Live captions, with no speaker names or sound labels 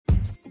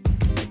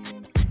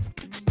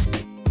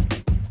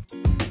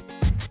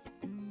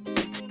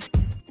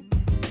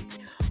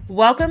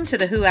Welcome to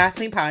the Who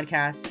Asked Me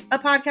podcast, a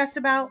podcast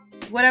about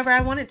whatever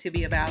I want it to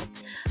be about.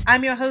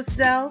 I'm your host,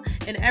 Zell,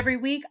 and every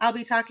week I'll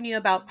be talking to you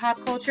about pop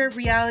culture,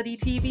 reality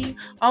TV,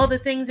 all the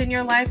things in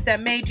your life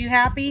that made you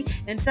happy,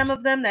 and some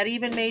of them that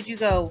even made you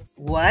go,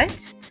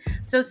 what?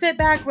 So sit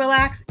back,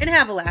 relax, and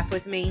have a laugh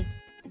with me.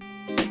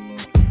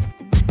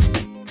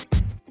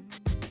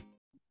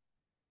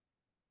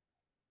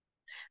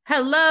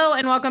 Hello,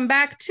 and welcome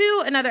back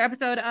to another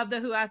episode of the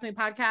Who Asked Me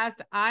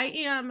podcast. I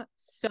am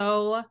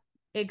so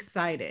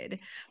excited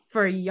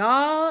for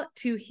y'all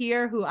to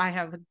hear who I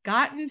have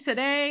gotten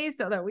today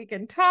so that we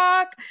can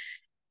talk.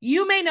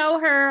 You may know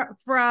her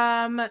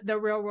from the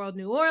Real World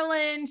New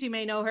Orleans. You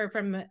may know her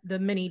from the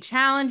many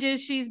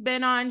challenges she's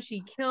been on.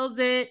 She kills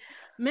it.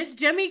 Miss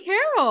Jemmye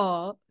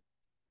Carroll.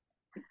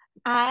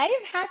 I'm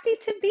happy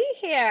to be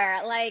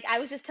here. Like I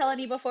was just telling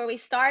you before we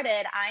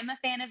started, I'm a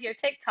fan of your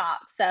TikTok.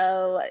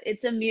 So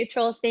it's a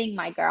mutual thing,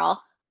 my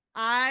girl.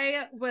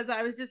 I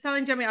was just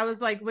telling Jemmye, I was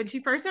like, when she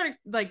first started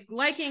like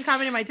liking and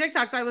commenting my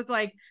TikToks, I was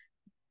like,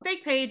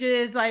 fake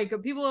pages, like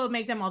people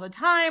make them all the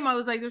time. I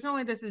was like, there's no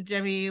way this is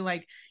Jemmye.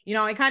 Like, you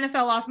know, I kind of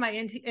fell off my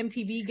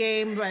MTV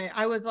game, but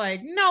I was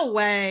like, no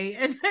way.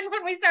 And then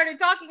when we started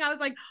talking, I was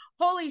like,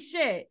 holy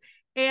shit.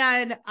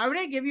 And I'm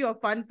gonna give you a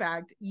fun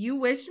fact. You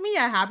wished me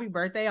a happy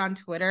birthday on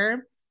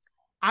Twitter.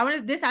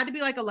 This had to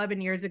be like 11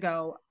 years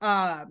ago.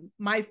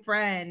 My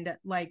friend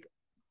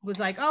was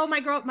like, oh,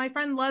 my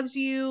friend loves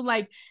you.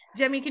 Like,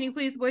 Jemmye, can you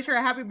please wish her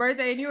a happy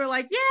birthday? And you were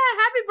like, yeah,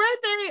 happy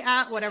birthday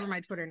at whatever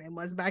my Twitter name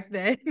was back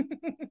then.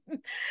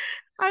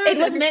 It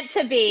was meant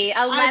to be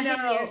 11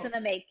 years in the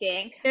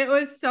making. It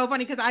was so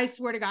funny because I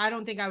swear to God, I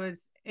don't think I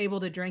was able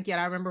to drink yet.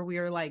 I remember we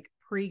were like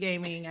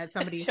pre-gaming at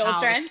somebody's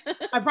house.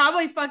 I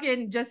probably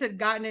fucking just had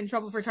gotten in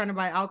trouble for trying to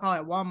buy alcohol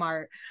at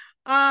Walmart.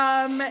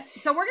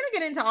 So we're gonna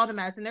get into all the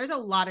mess, and there's a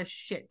lot of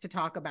shit to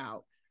talk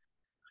about.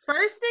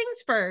 First things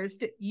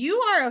first, you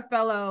are a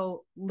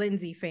fellow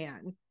Lindsay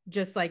fan,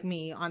 just like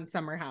me on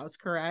Summer House,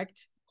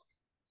 correct?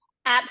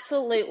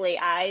 Absolutely.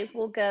 I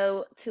will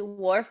go to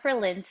war for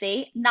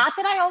Lindsay. Not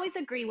that I always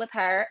agree with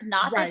her,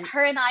 not that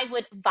her and I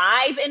would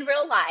vibe in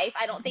real life.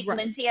 I don't think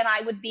Lindsay and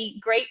I would be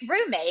great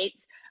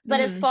roommates. But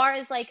as far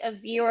as like a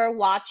viewer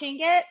watching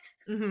it,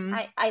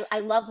 I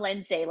love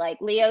Lindsay. Like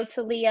Leo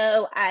to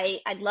Leo, I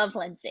love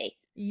Lindsay.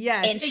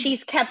 Yes. And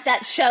she's kept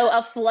that show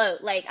afloat.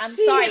 Like, I'm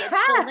sorry, it's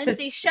the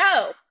Lindsay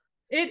show.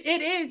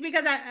 It is,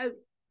 because I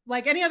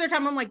like any other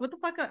time I'm like, what the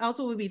fuck else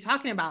will we be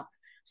talking about?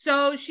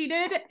 So she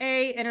did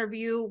a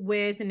interview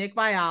with Nick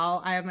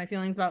Viall. I have my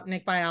feelings about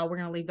Nick Viall. We're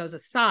gonna leave those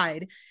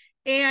aside.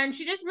 And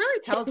she just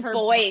really tells his her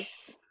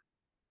voice.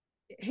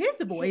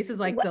 His voice is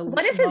like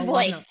what is his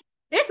voice?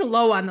 It's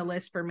low on the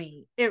list for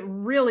me. It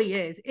really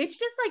is. It's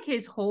just like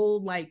his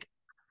whole like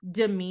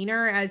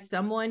demeanor as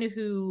someone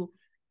who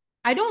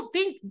I don't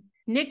think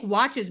Nick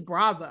watches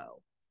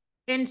Bravo.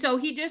 And so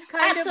he just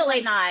kind Absolutely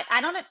of not. I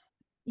don't.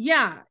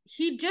 Yeah,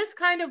 he just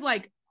kind of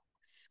like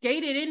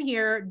skated in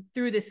here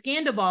through the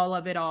scandal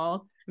of it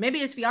all. Maybe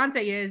his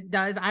fiance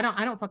does. I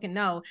don't fucking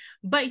know.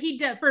 But he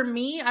did. For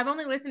me, I've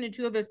only listened to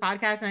 2 of his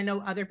podcasts, and I know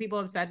other people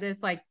have said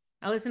this. Like,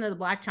 I listened to the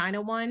Blac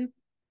Chyna one,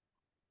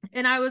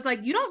 and I was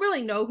like, you don't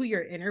really know who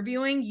you're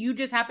interviewing. You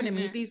just happen to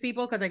meet these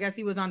people because I guess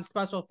he was on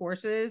Special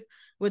Forces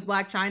with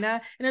Blac Chyna.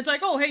 And it's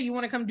like, oh, hey, you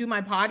want to come do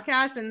my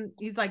podcast? And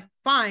he's like,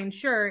 fine,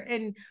 sure.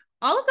 And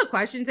all of the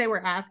questions they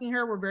were asking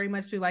her were very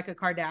much through like a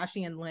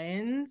Kardashian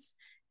lens.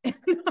 And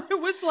I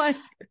was like,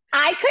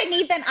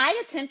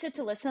 I attempted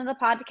to listen to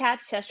the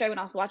podcast yesterday when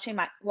I was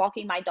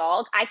walking my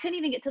dog. I couldn't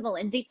even get to the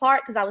Lindsay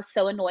part because I was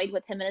so annoyed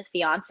with him and his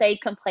fiance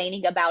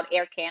complaining about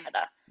Air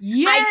Canada.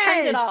 Yes. I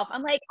turned it off.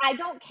 I'm like, I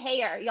don't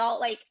care.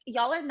 Y'all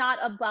are not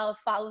above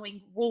following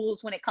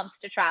rules when it comes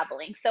to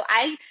traveling. So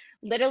I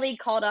literally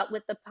called up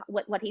with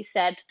what he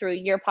said through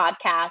your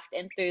podcast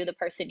and through the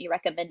person you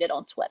recommended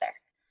on Twitter.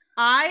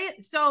 I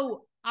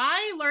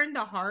learned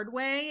the hard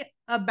way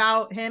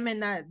about him in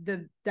that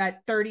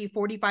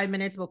 30-45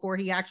 minutes before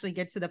he actually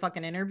gets to the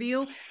fucking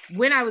interview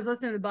when I was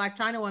listening to the Blac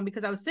Chyna one,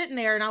 because I was sitting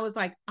there and I was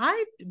like,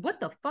 what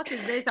the fuck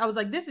is this? I was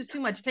like, this is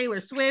too much Taylor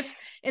Swift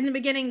in the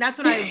beginning. That's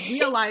when I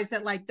realized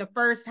that like the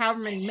first however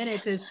many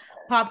minutes is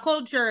pop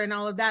culture and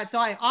all of that. So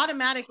I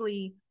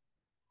automatically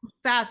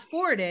fast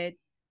forwarded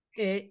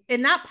it.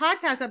 And that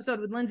podcast episode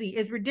with Lindsay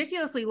is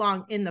ridiculously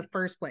long in the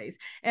first place.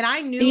 And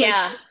I knew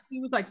he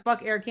was like,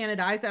 fuck Air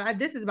Canada. I said,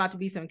 this is about to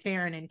be some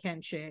Karen and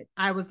Ken shit.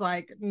 I was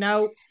like,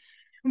 nope.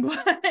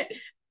 But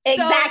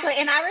exactly.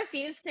 And I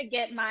refuse to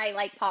get my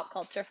like pop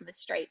culture from a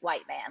straight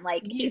white man.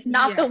 Like he's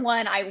not the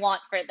one I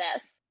want for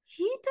this.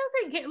 He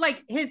doesn't get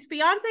like his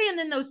fiance and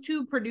then those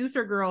 2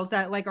 producer girls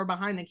that like are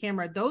behind the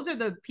camera. Those are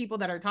the people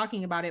that are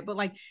talking about it. But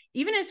like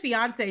even his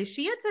fiance,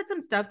 she had said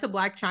some stuff to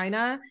Blac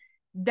Chyna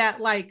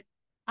that like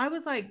I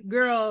was like,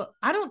 girl,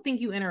 I don't think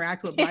you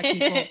interact with Black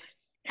people.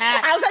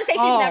 I was gonna say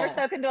she's never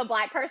spoken to a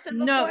Black person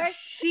before. No,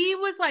 she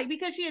was like,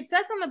 because she had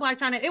said something to Blac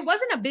Chyna, it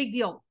wasn't a big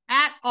deal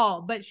at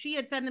all. But she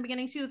had said in the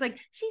beginning, she was like,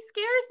 she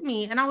scares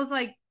me. And I was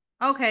like,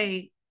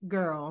 okay,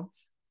 girl.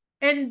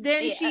 And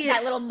then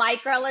that little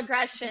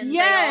microaggression,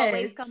 they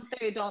always come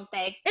through, don't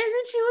they? And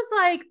then she was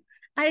like,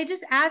 I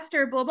just asked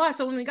her, blah, blah.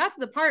 So when we got to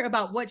the part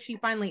about what she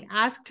finally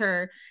asked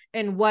her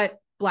and what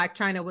Black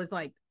China was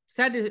like,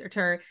 said to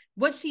her,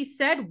 what she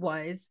said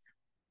was,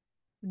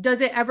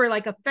 does it ever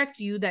like affect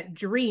you that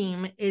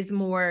Dream is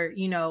more,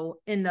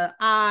 in the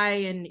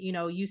eye and,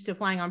 used to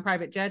flying on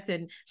private jets?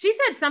 And she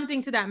said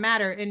something to that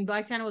matter. And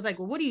Black China was like,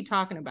 well, what are you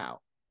talking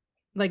about?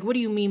 Like, what do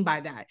you mean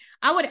by that?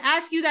 I would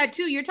ask you that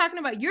too. You're talking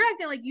about, you're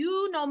acting like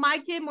you know my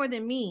kid more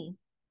than me.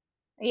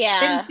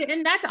 Yeah.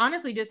 And that's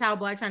honestly just how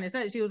Black China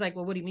said it. She was like,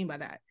 well, what do you mean by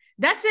that?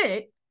 That's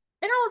it.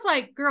 And I was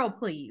like, girl,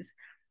 please.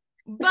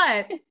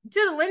 But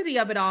to the Lindsay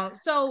of it all,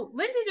 so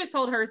Lindsay just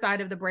told her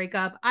side of the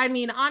breakup. I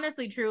mean,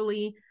 honestly,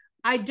 truly,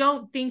 I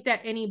don't think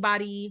that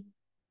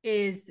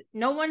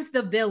no one's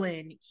the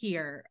villain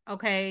here.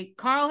 Okay.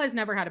 Carl has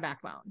never had a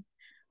backbone,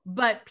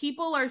 but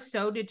people are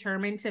so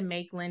determined to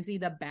make Lindsay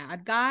the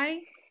bad guy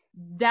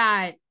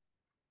that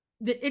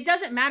it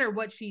doesn't matter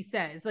what she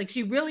says. Like,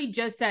 she really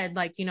just said,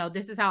 like,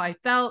 this is how I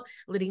felt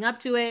leading up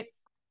to it.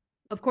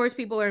 Of course,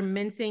 people are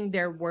mincing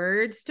their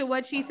words to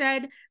what she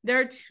said.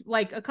 There are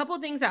like a couple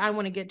of things that I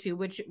want to get to,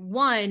 which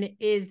one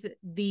is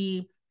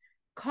the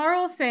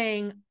Carl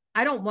saying,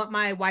 I don't want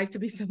my wife to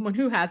be someone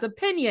who has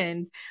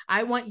opinions.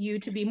 I want you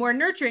to be more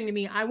nurturing to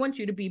me. I want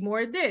you to be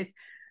more this.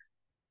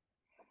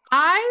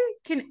 I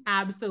can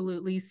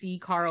absolutely see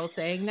Carl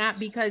saying that,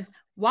 because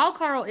while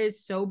Carl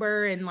is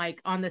sober and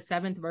like on the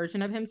seventh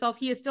version of himself,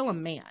 he is still a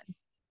man.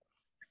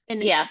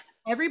 And Yeah.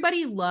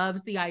 everybody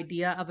loves the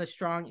idea of a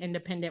strong,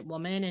 independent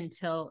woman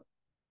until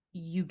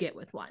you get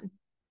with one.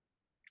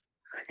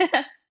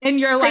 And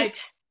you're like,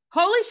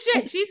 holy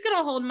shit, she's going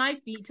to hold my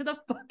feet to the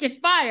fucking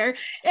fire.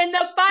 And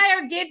the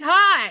fire gets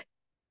hot.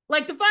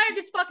 Like, the fire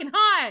gets fucking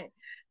hot.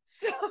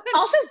 So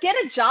also,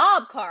 get a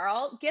job,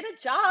 Carl. Get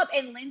a job.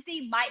 And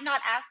Lindsay might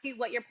not ask you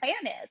what your plan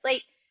is.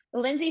 Like,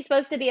 Lindsay's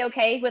supposed to be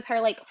okay with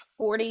her like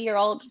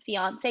 40-year-old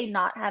fiance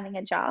not having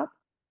a job.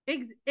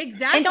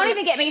 Exactly. And don't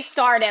even get me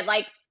started.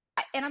 Like,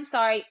 and I'm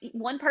sorry,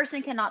 one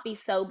person cannot be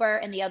sober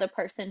and the other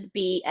person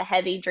be a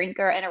heavy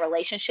drinker in a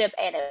relationship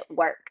and at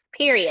work,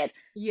 period.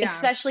 Yeah.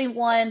 Especially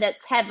one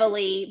that's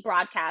heavily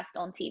broadcast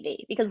on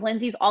TV, because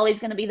Lindsay's always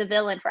going to be the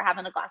villain for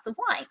having a glass of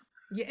wine.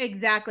 Yeah,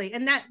 exactly.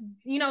 And that,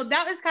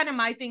 that was kind of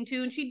my thing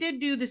too. And she did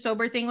do the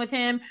sober thing with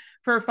him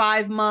for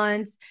 5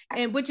 months,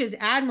 and which is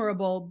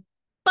admirable.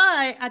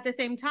 But at the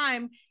same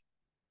time,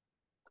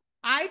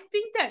 I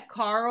think that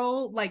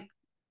Carl, like,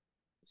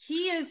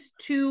 he is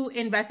too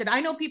invested. I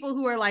know people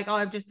who are like, oh,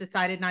 I've just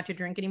decided not to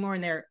drink anymore.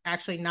 And they're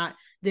actually not,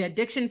 the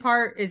addiction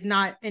part is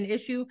not an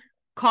issue.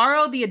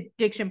 Carl, the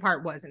addiction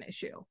part was an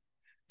issue.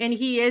 And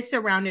he is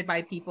surrounded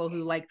by people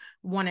who like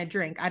want to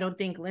drink. I don't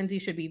think Lindsay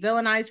should be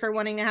villainized for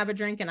wanting to have a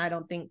drink. And I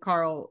don't think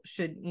Carl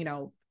should,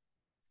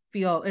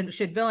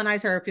 should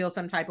villainize her or feel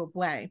some type of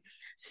way.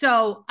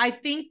 So I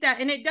think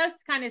that, and it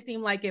does kind of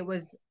seem like it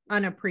was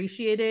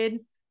unappreciated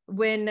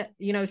when,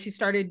 she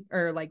started,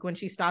 or like when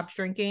she stopped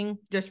drinking,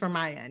 just from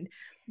my end.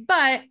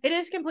 But it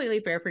is completely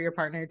fair for your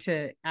partner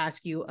to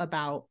ask you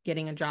about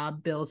getting a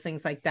job, bills,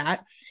 things like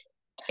that.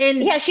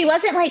 And yeah, she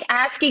wasn't like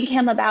asking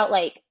him about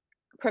like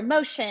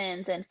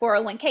promotions and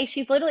 401k.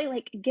 She's literally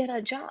like, get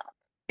a job.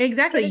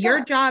 Exactly.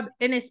 Your job.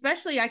 And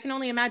especially, I can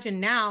only imagine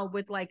now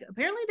with like,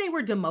 apparently they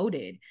were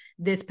demoted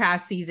this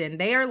past season.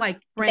 They are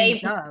like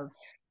friends of.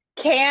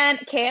 Can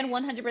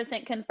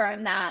 100%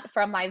 confirm that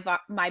from my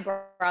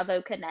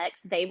Bravo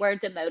Connects. They were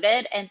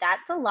demoted. And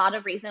that's a lot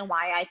of reason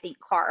why I think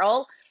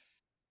Carl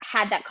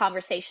had that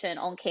conversation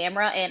on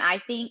camera. And I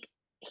think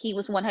he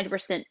was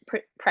 100%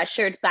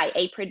 pressured by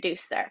a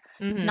producer.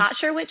 Mm-hmm. Not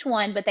sure which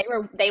one, but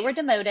they were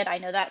demoted. I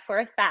know that for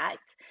a fact.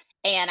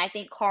 And I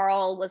think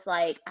Carl was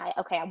like,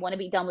 okay, I want to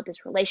be done with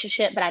this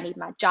relationship, but I need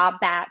my job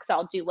back, so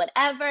I'll do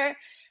whatever.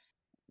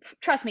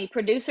 Trust me,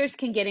 producers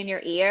can get in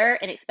your ear,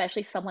 and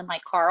especially someone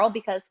like Carl,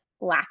 because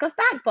lack of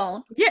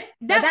backbone. Yeah,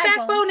 that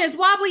backbone is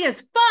wobbly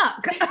as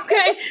fuck.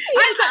 Okay.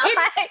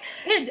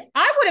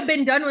 I would have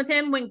been done with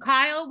him when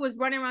Kyle was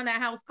running around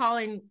that house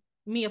calling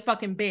me a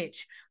fucking bitch.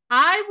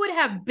 I would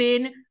have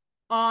been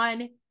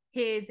on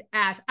his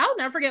ass. I'll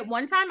never forget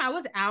one time I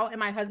was out and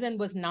my husband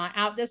was not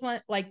out this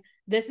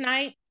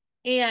night.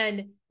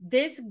 And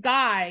this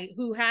guy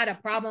who had a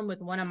problem with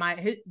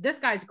this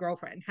guy's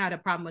girlfriend had a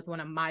problem with one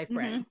of my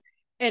friends.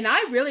 Mm-hmm. And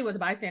I really was a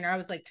bystander. I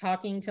was like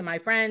talking to my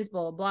friends,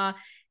 blah, blah, blah.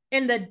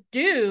 And the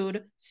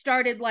dude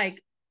started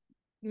like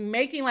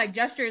making like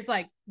gestures,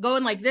 like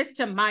going like this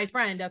to my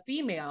friend, a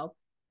female.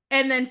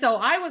 And then so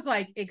I was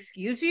like,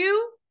 excuse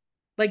you?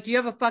 Like, do you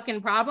have a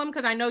fucking problem?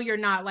 Because I know you're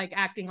not like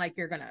acting like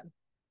you're going to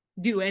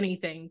do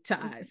anything to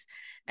us.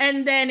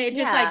 And then it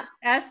just like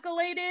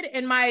escalated.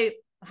 And my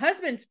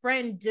husband's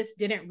friend just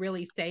didn't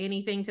really say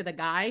anything to the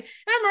guy. And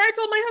I remember I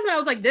told my husband, I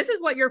was like, this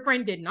is what your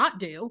friend did not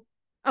do.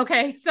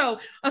 Okay, so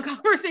a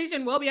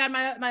conversation will be had.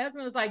 My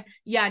husband was like,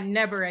 yeah,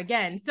 never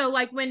again. So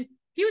like when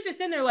he was just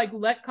in there like,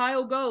 let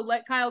Kyle go,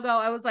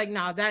 I was like,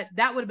 no,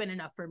 that would have been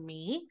enough for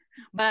me.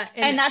 But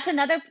and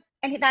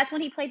that's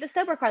when he played the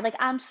sober card. Like,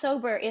 I'm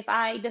sober. If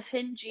I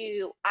defend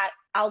you,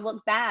 I'll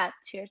look bad.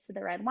 Cheers to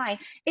the red wine.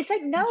 It's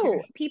like, no,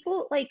 cheers.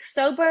 People like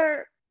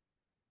sober.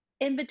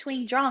 in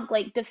between drunk,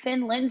 like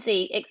defend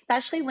Lindsay,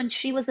 especially when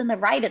she was in the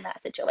right in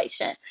that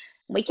situation.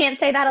 We can't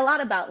say that a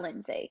lot about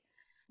Lindsay.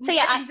 So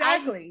yeah,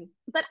 Exactly.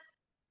 but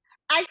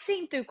I've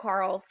seen through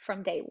Carl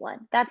from day one.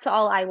 That's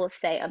all I will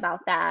say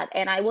about that.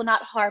 And I will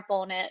not harp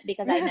on it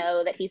because I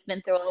know that he's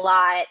been through a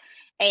lot.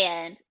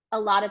 And a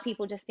lot of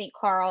people just think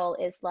Carl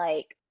is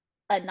like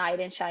a knight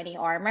in shiny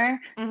armor.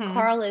 Mm-hmm.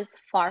 Carl is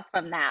far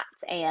from that.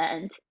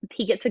 And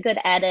he gets a good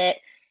edit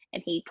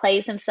and he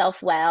plays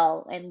himself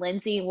well. And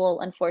Lindsay will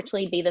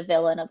unfortunately be the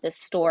villain of this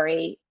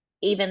story,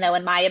 even though,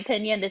 in my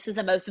opinion, this is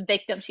the most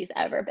victim she's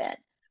ever been.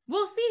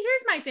 Well, see,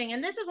 here's my thing,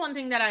 and this is one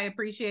thing that I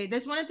appreciate.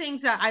 This is one of the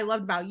things that I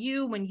loved about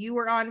you when you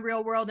were on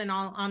Real World and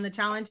on the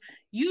challenge.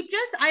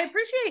 I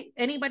appreciate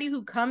anybody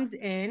who comes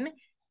in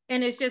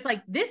and it's just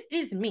like, this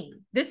is me.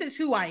 This is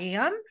who I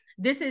am.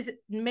 This is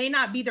may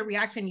not be the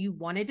reaction you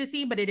wanted to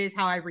see, but it is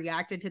how I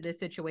reacted to this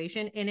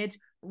situation, and it's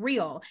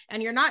real.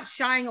 And you're not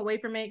shying away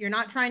from it. You're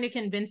not trying to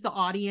convince the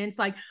audience,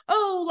 like,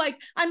 oh, like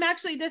I'm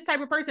actually this type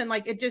of person.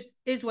 Like it just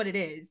is what it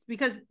is,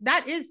 because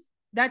that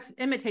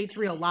imitates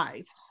real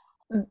life.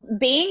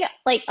 Being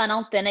like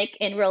unauthentic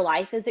in real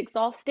life is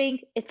exhausting.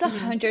 It's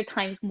 100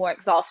 times more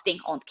exhausting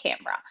on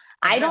camera.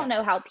 I I don't bet.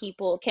 know how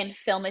people can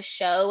film a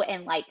show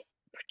and like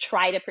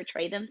try to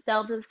portray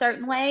themselves a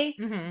certain way,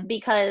 Mm-hmm.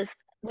 because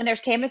when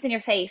there's cameras in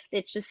your face,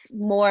 it's just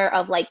more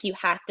of like you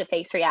have to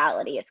face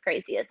reality, as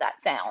crazy as that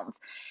sounds.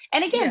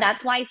 And again, Yeah.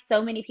 that's why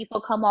so many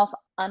people come off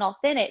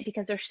unauthentic,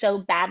 because they're so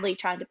badly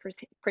trying to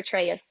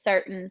portray a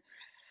certain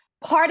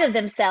part of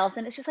themselves.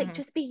 And it's just like, Mm-hmm.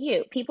 just be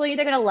you. People are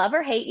either going to love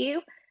or hate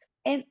you,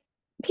 and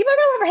people are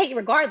going to love or hate you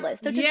regardless.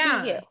 So just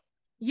be you. Yeah.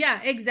 Yeah,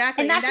 And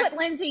exactly. And that's that's what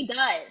Lindsay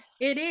does.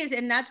 it is,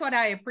 and that's what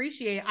I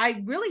appreciate.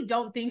 I really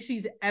don't think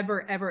she's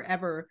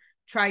ever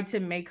tried to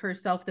make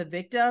herself the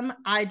victim.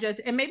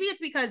 And maybe it's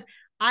because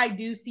I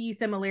do see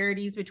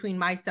similarities between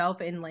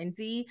myself and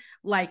Lindsay.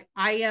 Like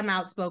I am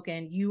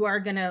outspoken. You are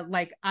gonna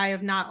like I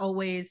have not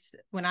always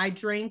when I've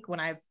drank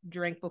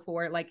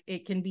before, like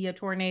it can be a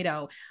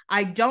tornado.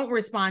 I don't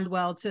respond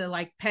well to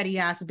like petty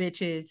ass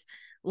bitches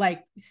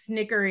like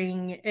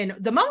snickering. And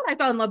the moment I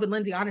fell in love with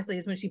Lindsay, honestly,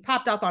 is when she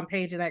popped up on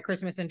Page of that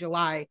Christmas in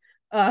July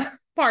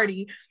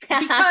party, Oh,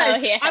 because I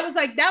yes. was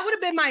like, that would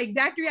have been my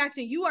exact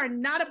reaction. You are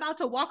not about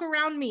to walk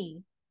around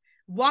me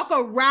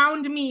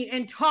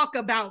and talk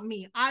about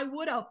me. I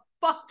would have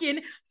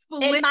fucking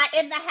flipped.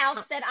 In the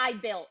house that I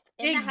built.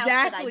 In the house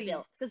that I Exactly.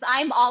 built. Because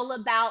I'm all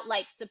about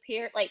like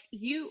superior, like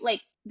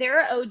there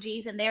are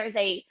OGs and there is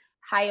a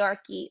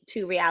hierarchy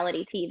to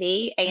reality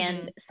TV. And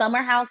Mm-hmm.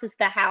 Summer House is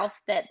the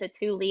house that the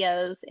two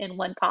Leos in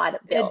one pod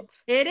built.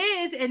 It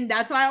is, and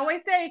that's why I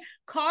always say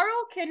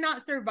Carl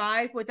cannot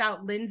survive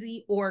without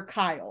Lindsay or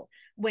Kyle.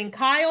 When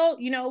Kyle,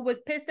 was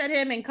pissed at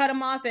him and cut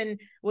him off, and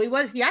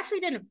he actually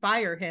didn't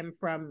fire him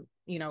from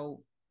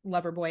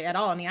Loverboy at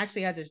all, and he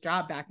actually has his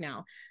job back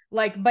now.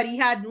 Like, but he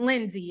had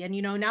Lindsay, and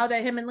now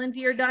that him and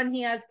Lindsay are done,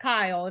 he has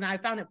Kyle. And I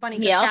found it funny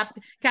because Yep.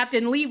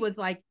 Captain Lee was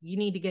like, "You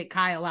need to get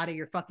Kyle out of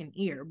your fucking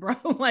ear, bro."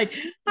 Like,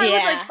 I was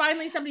like, Yeah.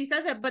 finally somebody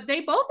says it, but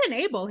they both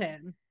enable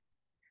him.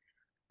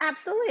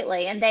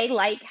 Absolutely. And they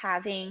like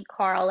having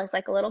Carl as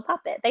like a little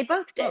puppet. They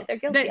both do. Oh, They're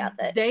guilty of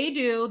it. they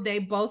do. They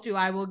both do.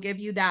 I will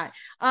give you that.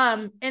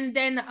 And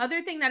then the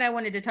other thing that I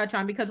wanted to touch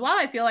on, because while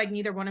I feel like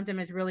neither one of them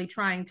is really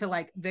trying to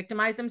like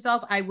victimize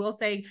himself, I will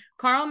say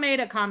Carl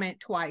made a comment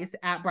twice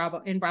at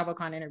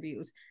BravoCon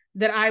interviews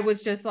that I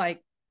was just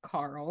like,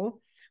 Carl,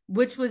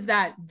 which was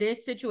that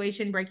this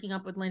situation breaking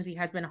up with Lindsay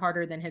has been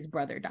harder than his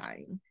brother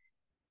dying.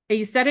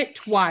 He said it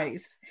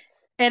twice.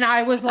 And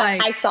I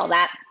saw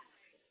that.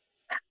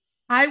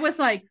 I was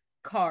like,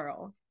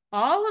 Carl,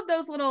 all of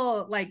those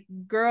little like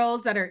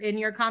girls that are in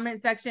your comment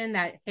section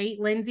that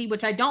hate Lindsay,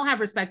 which I don't have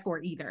respect for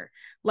either.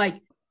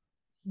 Like,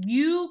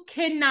 you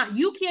can't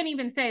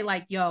even say,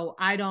 like, yo,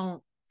 I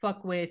don't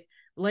fuck with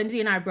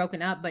Lindsay and I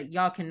broken up, but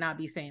y'all cannot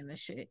be saying this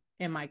shit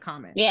in my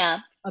comments Yeah.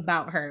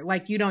 about her.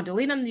 Like, you don't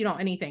delete them, you don't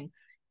anything.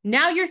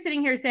 Now you're sitting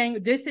here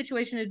saying this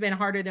situation has been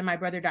harder than my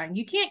brother dying.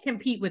 You can't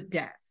compete with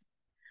death.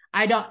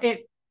 I don't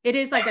it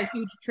is like a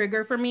huge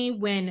trigger for me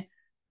when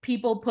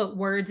people put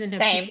words into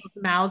Same. people's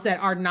mouths that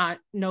are not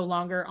no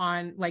longer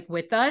on like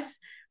with us.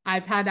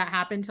 I've had that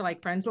happen to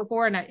like friends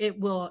before, and it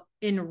will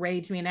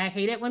enrage me. And I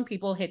hate it when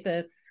people hit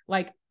the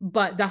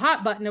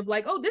hot button of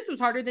like, oh, this was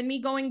harder than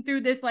me going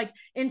through this like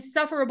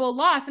insufferable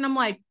loss. And I'm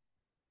like,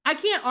 I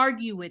can't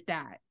argue with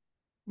that.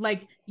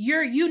 Like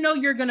you're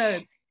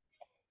gonna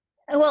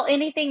Well,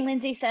 anything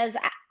Lindsay says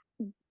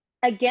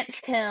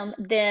against him,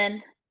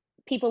 then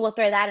people will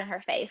throw that in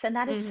her face. And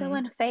that is so mm-hmm,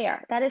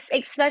 unfair. That is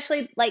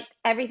especially like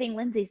everything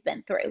Lindsay's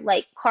been through.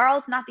 Like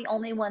Carl's not the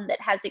only one that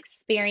has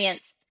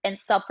experienced and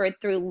suffered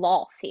through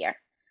loss here.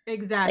 Like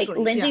exactly.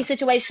 Yeah. Lindsay's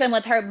situation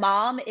with her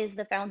mom is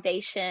the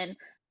foundation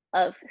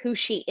of who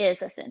she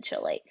is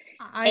essentially.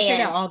 I say that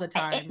And all the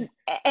time.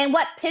 and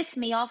what pissed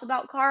me off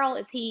about Carl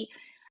is he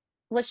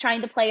was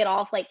trying to play it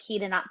off like he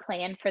did not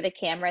plan for the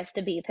cameras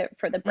to be there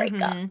for the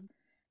breakup. Mm-hmm.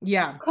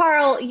 Yeah.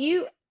 Carl,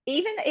 you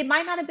even it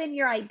might not have been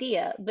your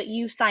idea, but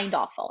you signed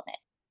off on it.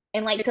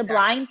 And like to Exactly.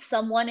 blind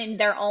someone in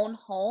their own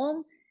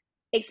home,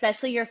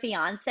 especially your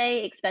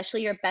fiance,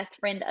 especially your best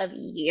friend of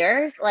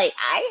years. Like,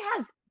 I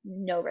have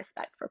no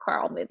respect for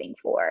Carl moving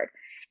forward.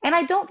 And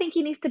I don't think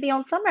he needs to be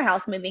on Summer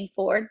House moving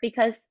forward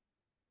because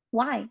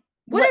why?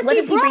 What has What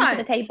he does he bring to brought?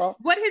 the table?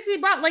 What has he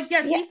brought? Like,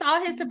 yes, Yeah. we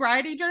saw his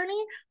sobriety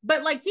journey,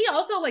 but like he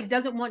also like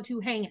doesn't want to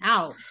hang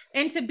out.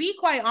 And to be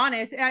quite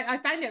honest, I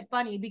find it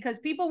funny because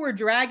people were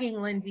dragging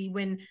Lindsay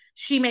when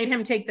she made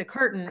him take the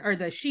curtain or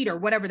the sheet or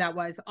whatever that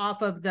was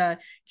off of the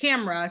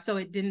camera, so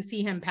it didn't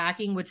see him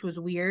packing, which was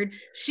weird.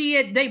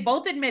 They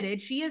both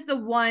admitted she is the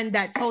one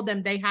that told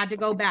them they had to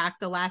go back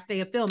the last day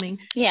of filming.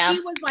 Yeah.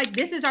 She was like,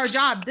 "This is our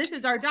job. This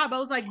is our job." I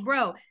was like,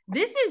 "Bro,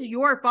 this is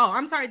your fault."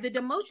 I'm sorry. The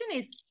demotion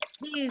is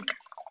his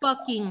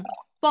fucking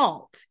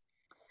fault.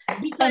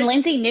 And Because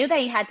Lindsay knew that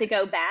he had to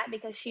go back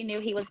because she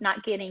knew he was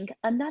not getting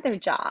another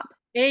job.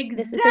 This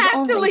is his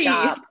only exactly.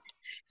 job.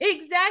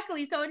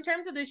 Exactly. So in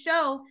terms of the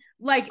show,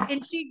 like,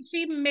 and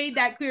she made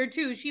that clear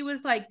too. She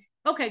was like,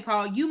 okay,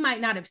 Carl, you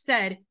might not have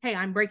said, hey,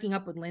 I'm breaking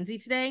up with Lindsay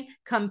today.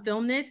 Come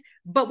film this.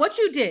 But what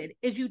you did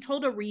is you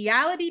told a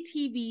reality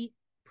TV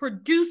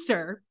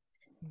producer,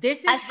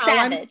 this A is how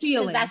I'm savage, because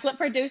feeling. that's what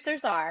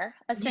producers are.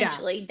 Yeah.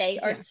 Essentially, they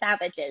are Yeah.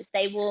 savages.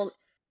 They will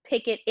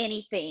pick at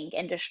anything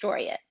and destroy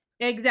it.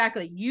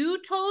 Exactly.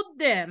 You told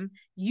them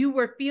you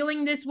were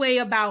feeling this way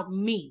about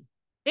me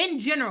in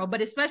general,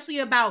 but especially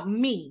about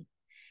me.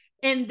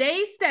 And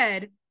they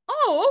said,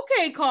 oh,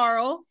 okay,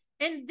 Carl.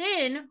 And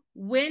then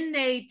when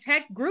they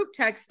group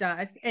text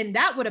us, and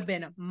that would have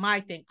been my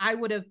thing, I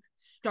would have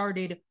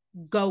started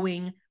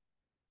going.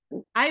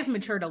 I've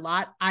matured a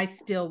lot. I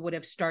still would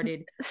have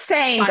started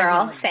Same,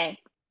 girl. spiraling. Same.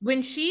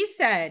 When she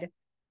said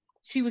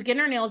she was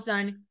getting her nails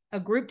done, a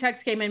group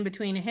text came in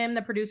between him,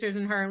 the producers,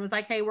 and her, and was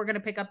like, hey, we're going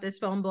to pick up this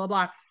film, blah,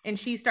 blah. And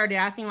she started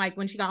asking, like,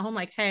 when she got home,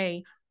 like,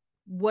 hey,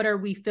 what are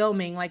we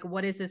filming? Like,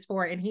 what is this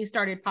for? And he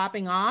started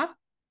popping off.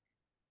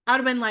 I would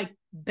have been like,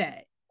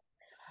 bet.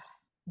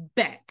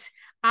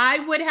 I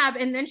would have.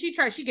 And then she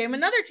gave him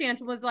another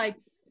chance and was like,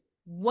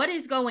 what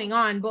is going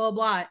on? Blah,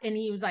 blah. And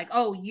he was like,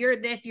 oh, you're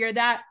this, you're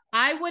that.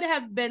 I would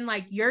have been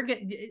like,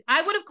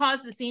 I would have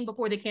caused the scene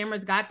before the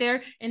cameras got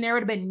there, and there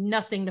would have been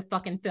nothing to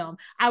fucking film.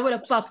 I would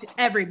have fucked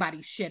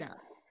everybody's shit up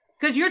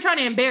because you're trying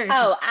to embarrass me.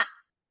 Oh,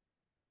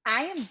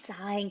 I am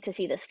dying to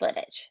see this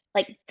footage,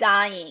 like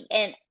dying.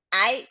 And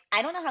I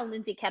don't know how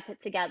Lindsay kept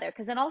it together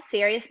because in all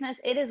seriousness,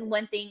 it is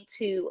one thing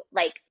to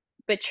like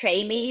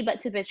betray me,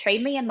 but to betray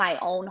me in my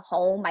own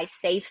home, my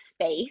safe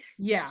space.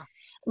 Yeah.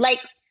 Like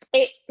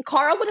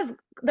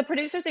the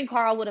producers and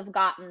Carl would have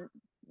gotten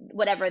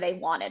whatever they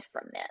wanted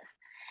from this.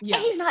 And Yeah.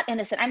 he's not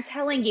innocent. I'm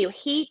telling you,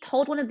 he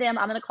told one of them,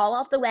 I'm going to call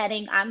off the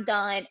wedding. I'm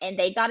done. And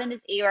they got in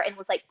his ear and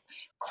was like,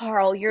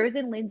 Carl, yours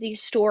and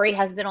Lindsay's story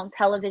has been on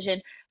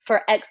television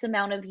for X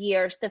amount of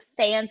years. The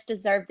fans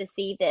deserve to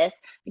see this.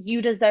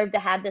 You deserve to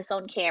have this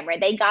on camera.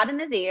 They got in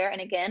his ear. And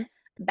again,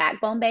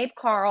 Backbone Babe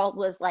Carl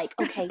was like,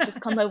 okay,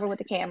 just come over with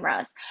the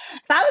cameras.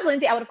 If I was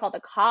Lindsay, I would have called the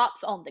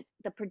cops on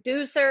the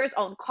producers,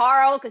 on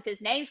Carl, because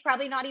his name's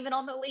probably not even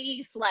on the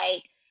lease.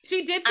 Like,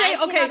 She did say,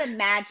 I okay. cannot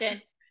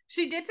imagine.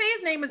 She did say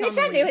his name is Bitch, on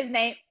the I knew lease. his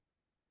name.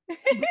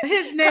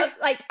 His name,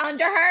 like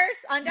under hers,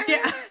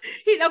 yeah.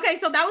 Okay,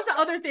 so that was the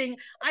other thing.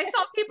 I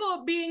saw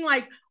people being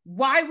like,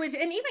 why would,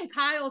 and even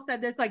Kyle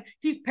said this, like,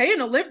 he's paying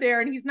to live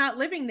there and he's not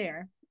living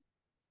there.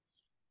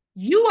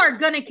 You are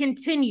going to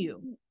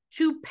continue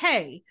to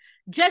pay,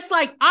 just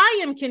like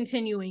I am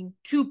continuing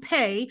to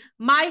pay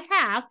my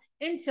half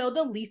until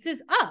the lease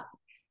is up.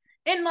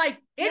 And like,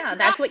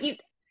 that's what you.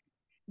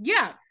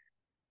 Yeah,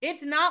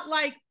 it's not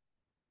like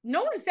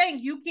no one's saying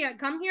you can't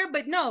come here,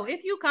 but no,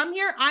 if you come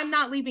here, I'm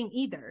not leaving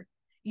either.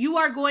 You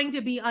are going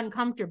to be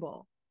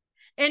uncomfortable.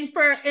 I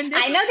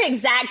know the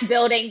exact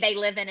building they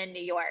live in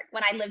New York.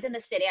 When I lived in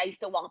the city, I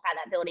used to walk by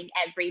that building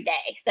every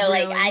day. So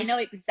really? like I know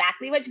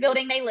exactly which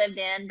building they lived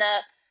in.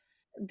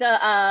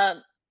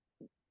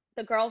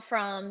 The girl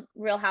from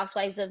Real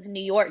Housewives of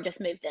New York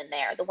just moved in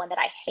there. The one that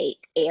I hate,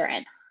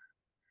 Erin.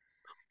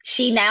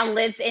 She now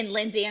lives in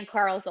Lindsay and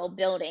Carl's old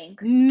building.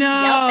 No.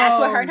 Yep, that's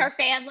where her and her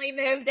family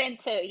moved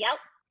into. Yep.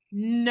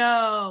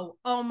 No.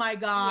 Oh my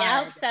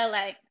God. Yep. So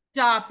like,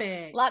 stop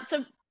it. Lots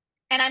of,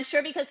 and I'm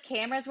sure because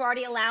cameras were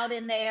already allowed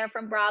in there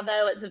from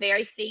Bravo, it's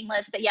very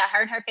seamless. But yeah,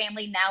 her and her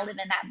family now live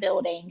in that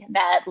building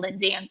that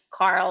Lindsay and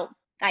Carl,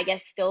 I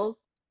guess, still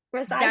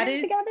reside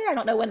in together. I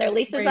don't know when their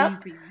lease is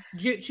up.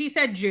 She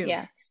said June.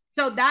 Yeah.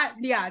 So that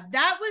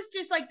was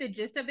just like the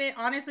gist of it.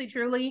 Honestly,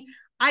 truly,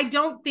 I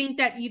don't think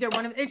that either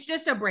one of it's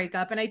just a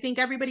breakup. And I think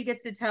everybody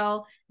gets to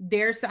tell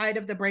their side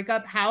of the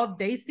breakup, how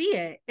they see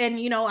it. And,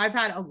 you know, I've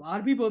had a lot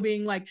of people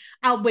being like,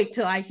 I'll wait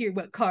till I hear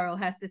what Carl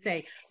has to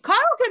say. Carl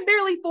can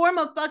barely form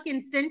a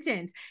fucking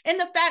sentence. And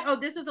the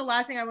fact, this was the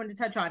last thing I wanted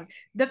to touch on.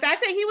 The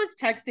fact that he was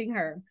texting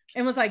her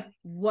and was like,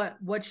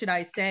 what should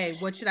I say?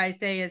 What should I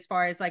say as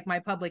far as like my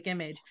public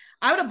image?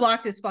 I would have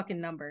blocked his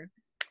fucking number.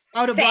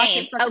 I would have blocked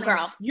his fucking number.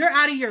 Girl. You're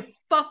out of your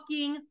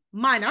fucking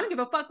mind. I don't give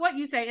a fuck what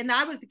you say. And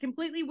I was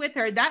completely with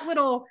her. That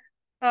little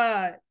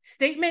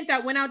statement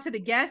that went out to the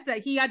guests that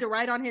he had to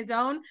write on his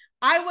own,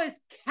 I was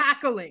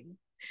cackling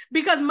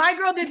because my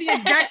girl did the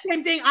exact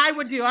same thing I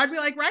would do. I'd be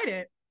like, write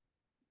it.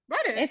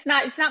 Write it. It's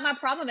not my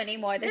problem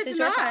anymore. This It's is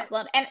your not.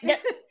 problem.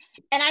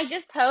 And I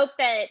just hope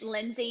that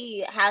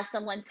Lindsay has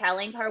someone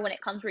telling her when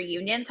it comes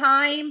reunion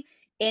time,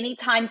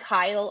 anytime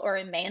Kyle or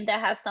Amanda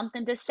has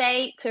something to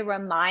say, to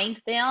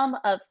remind them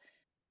of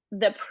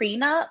the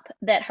prenup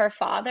that her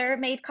father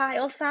made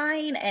Kyle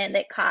sign, and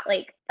that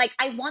like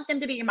I want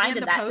them to be And reminded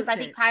of the that, because I post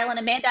think it. Kyle and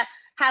Amanda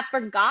have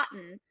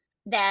forgotten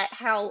that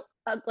how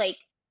like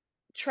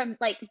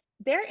like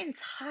their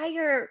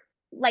entire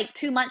like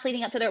 2 months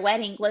leading up to their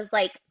wedding was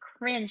like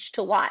cringe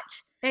to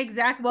watch.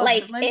 Exactly. Well,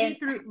 Like, and Lindsay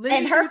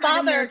her threw that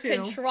in there father too.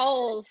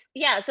 controls,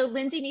 yeah, so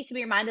Lindsay needs to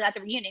be reminded at the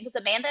reunion, because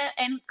Amanda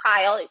and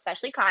Kyle,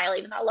 especially Kyle,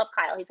 even though I love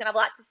Kyle, he's gonna have a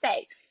lot to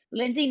say.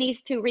 Lindsay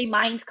needs to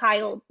remind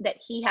Kyle that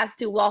he has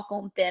to walk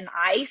on thin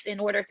ice in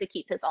order to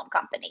keep his own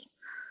company.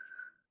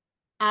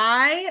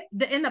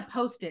 In the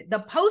post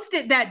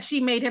it that she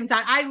made him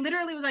sign, I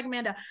literally was like,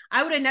 Amanda,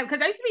 I would have never,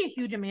 because I used to be a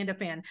huge Amanda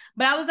fan,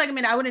 but I was like,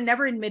 Amanda, I would have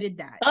never admitted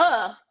that.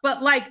 Ugh.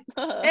 But like,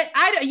 Ugh.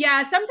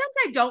 yeah, sometimes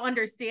I don't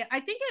understand.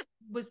 I think it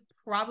was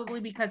probably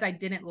because I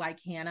didn't like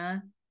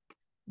Hannah,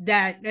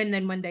 that, and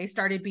then when they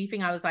started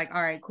beefing, I was like,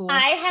 all right, cool. I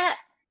had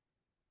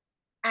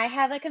I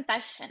have a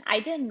confession. I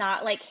did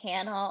not like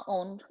Hannah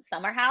on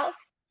Summer House.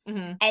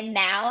 Mm-hmm. And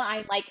now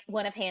I'm like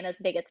one of Hannah's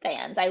biggest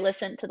fans. I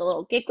listen to the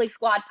little Giggly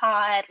Squad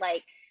pod.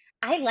 Like,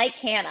 I like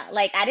Hannah.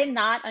 Like, I did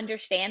not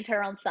understand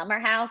her on Summer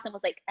House and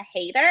was like a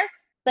hater,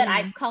 but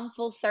I've Mm-hmm. come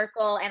full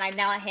circle and I'm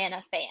now a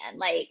Hannah fan.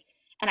 Like,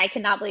 and I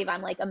cannot believe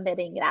I'm like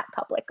admitting that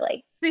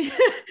publicly.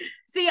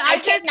 See, I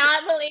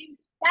cannot believe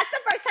that's the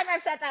first time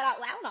I've said that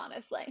out loud,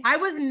 honestly. I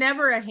was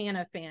never a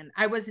Hannah fan.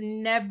 I was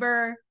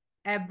never,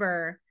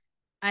 ever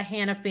a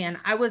Hannah fan.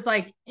 I was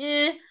like,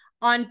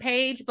 on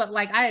page, but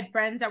like I had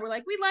friends that were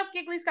like, we love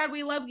Giggly Squad,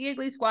 we love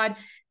Giggly Squad.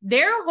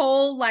 Their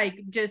whole like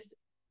just,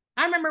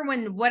 I remember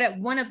when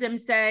one of them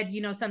said,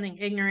 something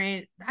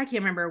ignorant. I can't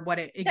remember what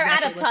it They're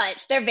out exactly of was.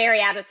 touch. They're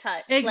very out of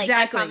touch. Like,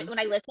 I promise, Exactly. when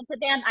I listen to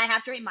them, I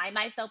have to remind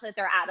myself that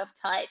they're out of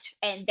touch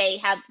and they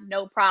have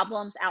no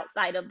problems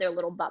outside of their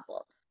little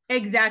bubble.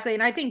 Exactly.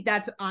 And I think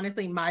that's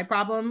honestly my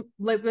problem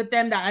with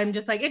them, that I'm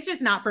just like, it's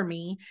just not for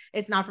me.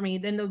 It's not for me.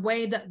 Then the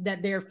way that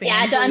their Yeah, I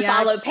fans done react.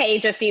 followed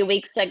Paige a few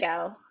weeks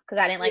ago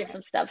because I didn't like Yeah.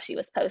 some stuff she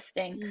was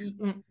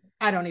posting.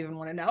 I don't even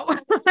want to know.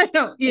 I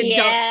don't, you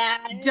Yeah,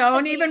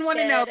 don't you even want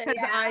to know, should. because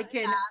Yeah, I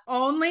can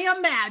only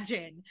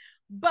imagine.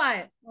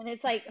 But and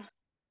it's like,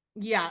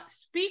 yeah,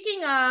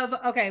 speaking of,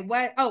 okay,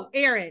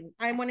 Erin,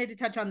 I wanted to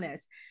touch on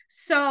this.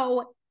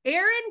 So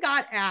Erin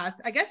got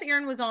asked, I guess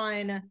Erin was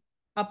on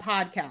a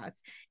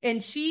podcast,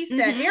 and she said,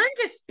 mm-hmm. Erin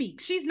just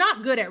speaks. She's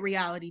not good at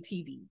reality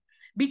TV,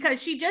 because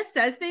she just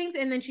says things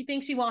and then she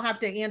thinks she won't have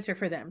to answer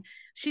for them.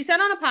 She said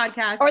on a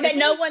podcast, Or that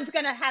no one's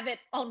gonna have it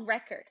on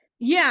record.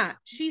 yeah,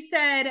 she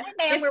said,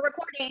 Hey, man, we're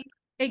recording.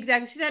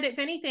 exactly. She said, if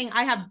anything,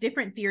 I have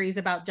different theories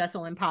about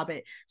Jessel and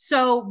Poppet.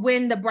 So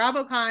when the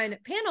BravoCon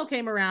panel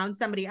came around,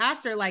 somebody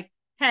asked her, like,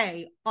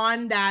 hey,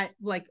 on that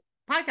like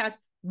podcast,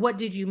 what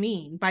did you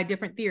mean by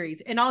different theories?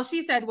 And all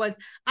she said was,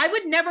 I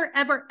would never,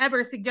 ever,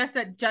 ever suggest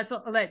that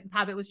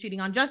Poppet was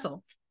cheating on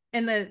Jessel.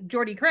 And the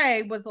Jordy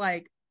Cray was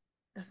like,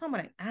 that's not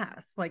what I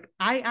asked. Like,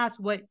 I asked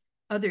what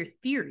other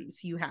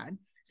theories you had.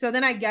 So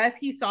then I guess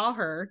he saw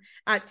her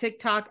at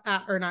TikTok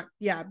or not,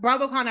 yeah,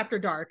 BravoCon After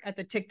Dark at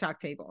the TikTok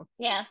table.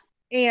 Yeah.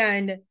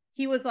 And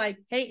he was like,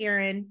 hey,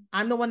 Erin,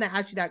 I'm the one that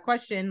asked you that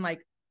question.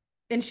 Like,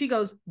 and she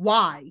goes,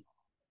 why?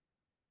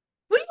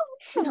 What do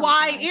you mean,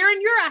 why? God.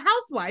 Erin, you're a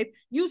housewife.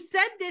 You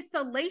said this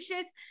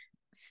salacious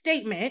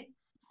statement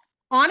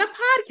on a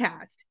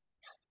podcast.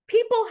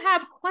 People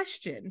have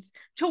questions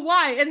to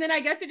why. And then I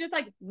guess it just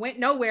like went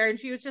nowhere. And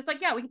she was just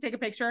like, yeah, we can take a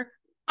picture.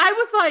 I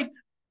was like,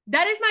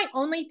 that is my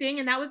only thing.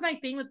 And that was my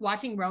thing with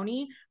watching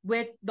Roni,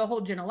 with the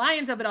whole Jenna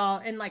Lyons of it all.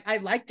 And like, I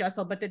like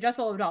Jessel, but the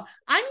Jessel of it all,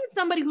 I need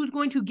somebody who's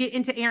going to get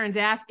into Erin's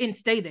ass and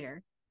stay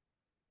there.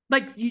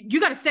 Like, you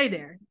got to stay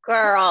there.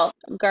 Girl.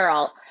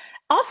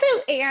 Also,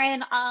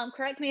 Erin,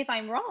 correct me if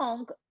I'm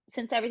wrong,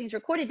 since everything's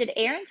recorded, did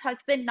Erin's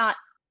husband not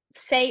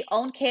say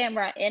on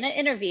camera in an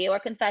interview or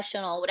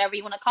confessional, whatever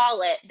you want to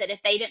call it, that if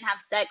they didn't have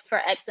sex for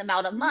X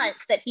amount of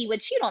months, that he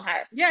would cheat on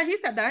her? Yeah, he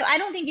said that. So I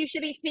don't think you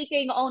should be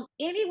speaking on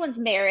anyone's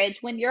marriage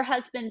when your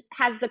husband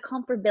has the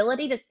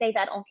comfortability to say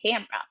that on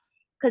camera.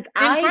 Because In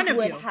I front of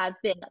would you. have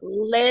been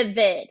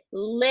livid,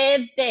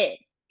 livid.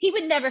 He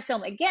would never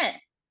film again.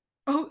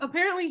 Oh,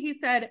 apparently she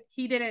said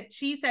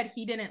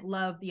he didn't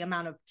love the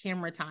amount of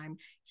camera time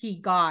he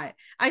got.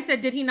 I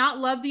said, did he not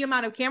love the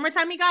amount of camera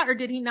time he got, or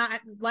did he not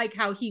like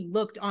how he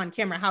looked on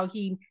camera, how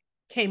he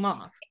came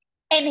off?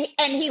 And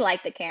he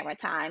liked the camera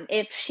time.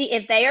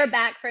 If they are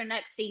back for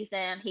next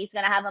season, he's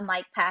gonna have a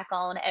mic pack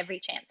on every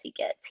chance he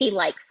gets. He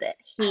likes it.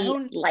 He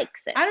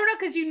likes it. I don't know,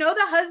 because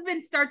the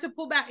husbands start to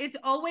pull back. I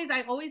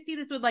always see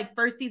this with like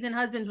first season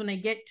husbands, when they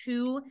get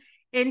too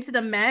into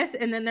the mess,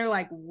 and then they're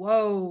like,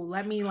 whoa,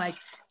 let me like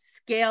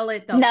scale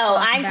it the No,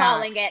 fuck I'm back.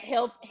 calling it.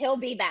 He'll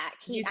be back.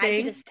 You I can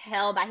think? just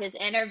tell by his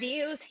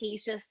interviews.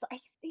 He's just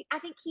like, I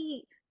think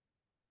he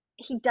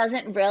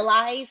doesn't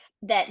realize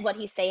that what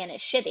he's saying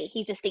is shitty.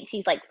 He just thinks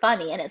he's like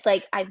funny, and it's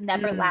like, I've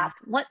never laughed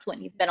once when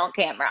he's been on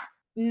camera. I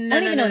No,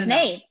 don't no, even no, know no, his no.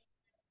 name.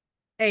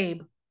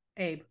 Abe.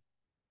 Abe.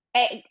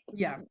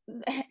 Yeah.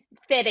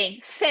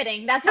 Fitting.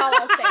 That's all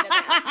I'll say to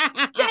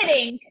that.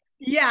 Fitting.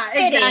 Yeah,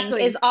 Fitting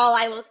exactly. is all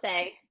I will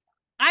say.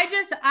 I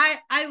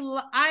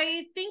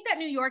think that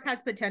New York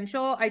has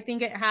potential. I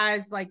think it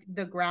has like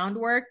the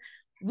groundwork.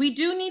 We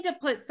do need to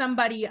put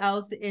somebody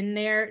else in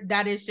there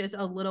that is just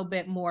a little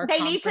bit more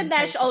They need to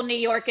mesh old confrontational. New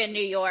York and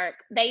New York.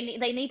 They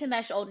need to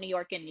mesh old New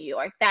York and New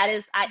York. That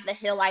is the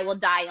hill I will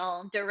die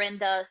on.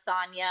 Dorinda,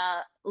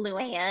 Sonia,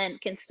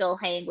 Luann can still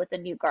hang with the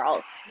new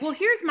girls. Well,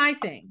 here's my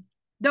thing.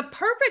 The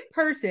perfect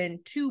person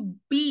to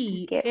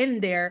be in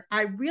there,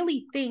 I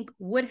really think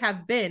would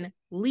have been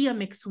Leah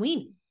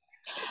McSweeney.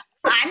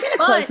 I'm gonna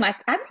close my.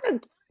 I'm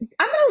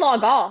gonna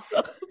log off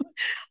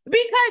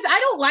because I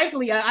don't like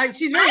Leah.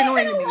 She's very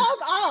annoying to me. Log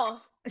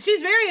off.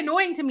 She's very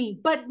annoying to me.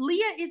 But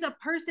Leah is a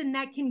person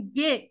that can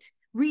get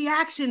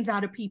reactions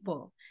out of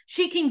people.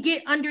 She can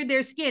get under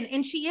their skin,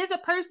 and she is a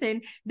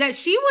person that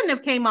she wouldn't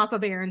have came off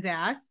of Aaron's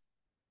ass.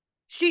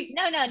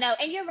 No,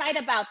 and you're right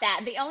about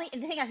that. The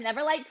thing I've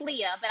never liked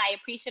Leah, but I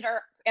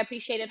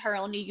appreciated her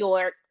on New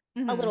York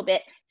a little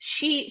bit.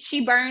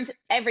 She burned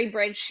every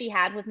bridge she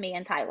had with me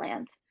in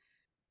Thailand.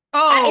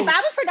 If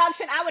I was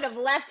production, I would have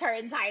left her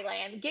in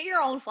Thailand. Get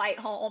your own flight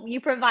home. You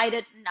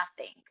provided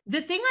nothing.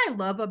 The thing I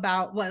love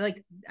about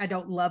I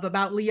don't love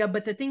about Leah,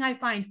 but the thing I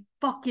find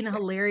fucking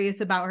hilarious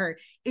about her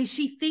is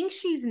she thinks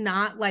she's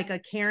not like a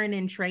Karen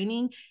in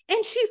training,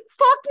 and she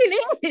fucking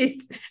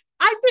is.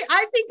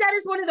 I think that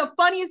is one of the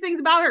funniest things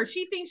about her.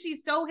 She thinks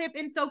she's so hip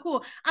and so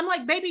cool. I'm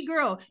like, baby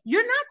girl,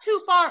 you're not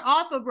too far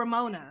off of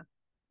Ramona.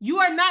 You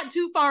are not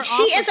too far off.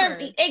 She is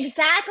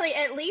exactly.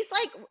 At least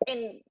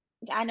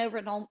I know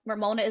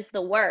Ramona is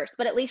the worst,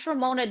 but at least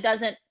Ramona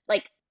doesn't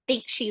like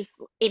think she's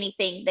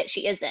anything that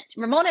she isn't.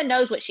 Ramona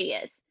knows what she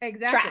is.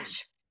 Exactly.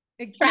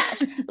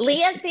 Trash.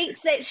 Leah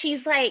thinks that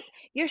she's like,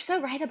 you're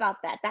so right about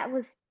that. That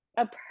was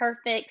a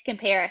perfect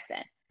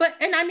comparison.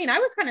 And I mean, I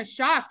was kind of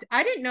shocked.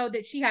 I didn't know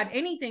that she had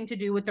anything to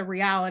do with the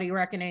reality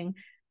reckoning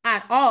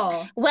at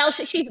all. Well,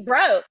 she's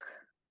broke.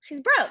 She's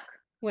broke.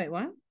 Wait,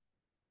 what?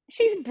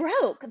 She's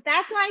broke.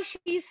 That's why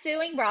she's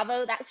suing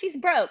Bravo. That she's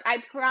broke.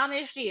 I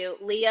promise you,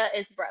 Leah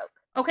is broke.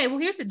 Okay, well,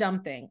 here's the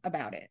dumb thing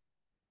about it.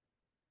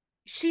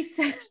 She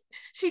said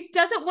she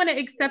doesn't want to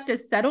accept a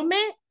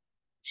settlement.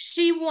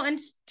 She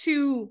wants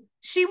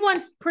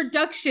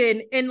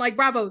production in like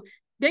Bravo.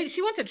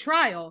 She wants a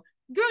trial.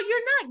 Girl,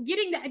 you're not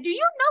getting that. Do you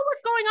know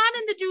what's going on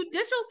in the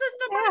judicial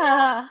system?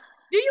 Yeah.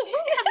 Do you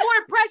really have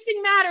more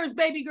pressing matters,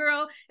 baby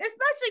girl?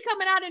 Especially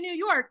coming out of New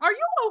York. Are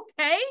you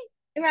okay?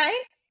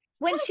 Right?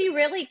 When she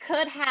really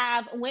could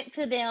have went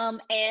to them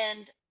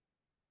and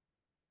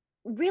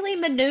really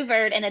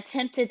maneuvered and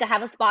attempted to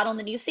have a spot on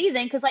the new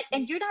season.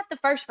 And you're not the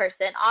first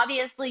person.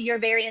 Obviously, you're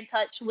very in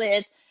touch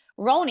with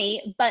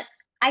Roni, but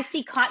I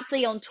see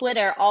constantly on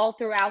Twitter all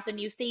throughout the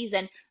new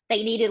season,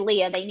 they needed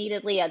Leah.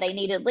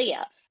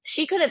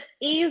 She could have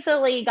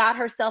easily got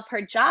herself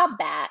her job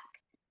back.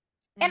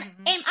 And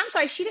I'm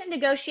sorry, she didn't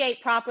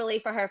negotiate properly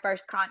for her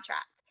first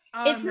contract.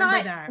 It's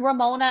not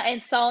Ramona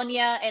and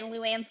Sonia and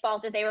Luann's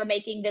fault that they were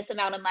making this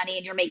amount of money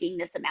and you're making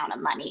this amount of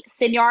money.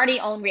 Seniority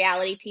on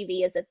reality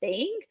TV is a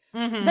thing,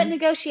 but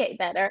negotiate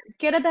better.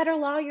 Get a better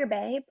lawyer,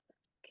 babe.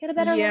 Get a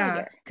better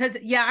lawyer. Because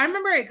I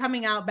remember it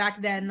coming out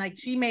back then. Like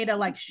she made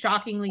a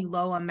shockingly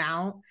low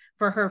amount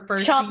for her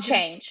first chump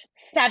change,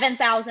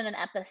 $7,000 an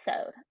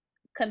episode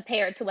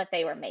compared to what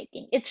they were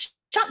making. It's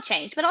chump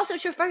change, but also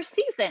it's your first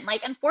season.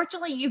 Like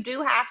unfortunately, you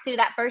do have to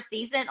that first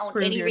season on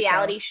prove any yourself.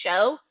 Reality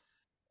show.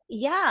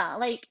 Yeah,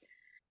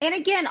 and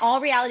again, all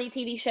reality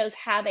TV shows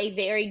have a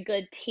very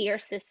good tier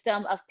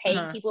system of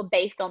paying people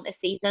based on the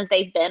seasons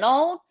they've been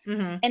on.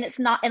 And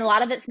a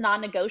lot of it's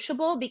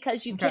non-negotiable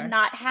because you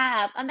cannot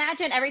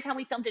imagine every time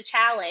we filmed a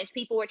challenge,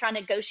 people were trying to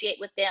negotiate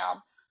with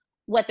them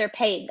what they're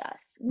paying us.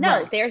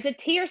 No, there's a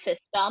tier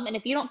system. And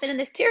if you don't fit in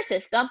this tier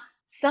system,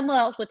 someone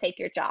else will take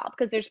your job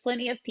because there's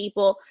plenty of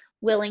people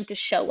willing to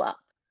show up.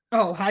 A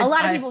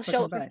lot of people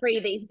show up for free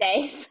these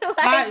days.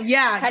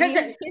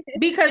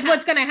 Because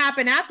what's going to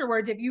happen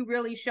afterwards if you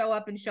really show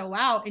up and show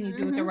out and you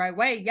do it the right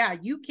way,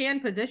 you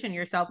can position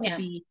yourself to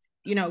be,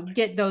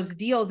 get those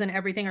deals and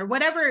everything or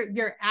whatever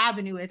your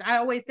avenue is. I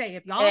always say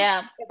if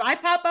I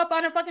pop up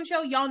on a fucking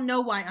show, y'all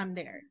know why I'm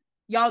there.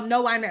 Y'all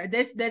know I'm there.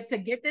 This to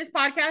get this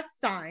podcast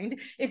signed.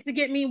 It's to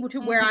get me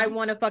to where I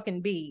want to fucking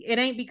be. It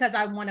ain't because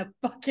I want to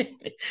fucking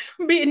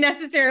be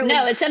necessarily.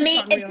 No, it's a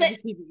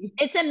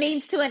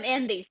means to an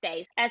end these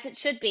days, as it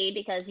should be,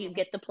 because you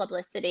get the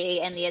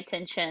publicity and the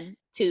attention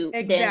to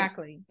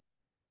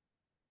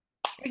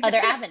other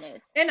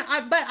avenues.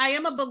 But I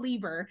am a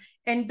believer,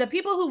 and the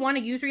people who want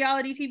to use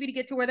reality TV to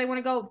get to where they want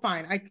to go,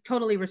 fine. I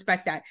totally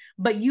respect that.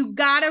 But you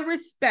gotta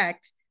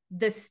respect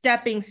the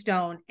stepping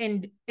stone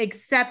and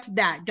accept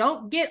that.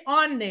 Don't get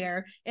on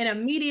there and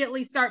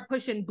immediately start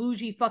pushing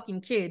bougie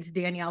fucking kids,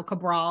 Danielle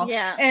Cabral.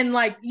 Yeah. And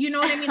you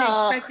know what I mean?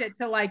 Expect it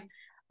to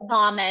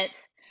vomit.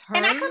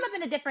 And I come up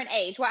in a different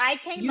age. Where I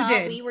came You up,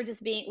 did. we were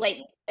just being like,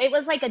 it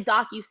was like a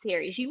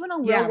docu-series. You went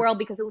on Real Yeah. World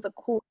because it was a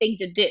cool thing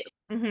to do.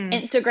 Mm-hmm.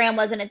 Instagram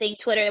wasn't a thing,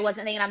 Twitter it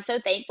wasn't a thing, and I'm so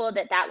thankful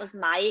that that was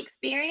my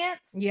experience.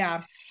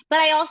 Yeah. But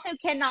I also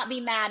cannot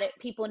be mad at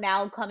people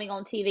now coming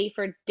on TV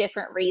for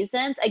different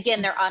reasons.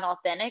 Again, they're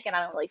unauthentic, and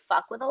I don't really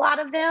fuck with a lot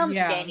of them.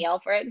 Yeah. Danielle,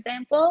 for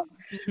example.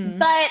 Mm-hmm.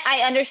 But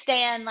I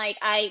understand, like,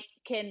 I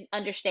can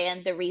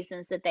understand the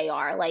reasons that they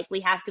are. Like, we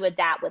have to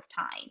adapt with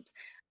times.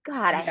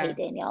 God, I Yeah. hate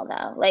Danielle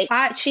though. Like,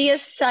 I she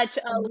is such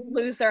a she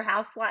loser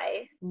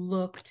housewife.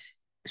 looked,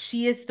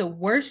 she is the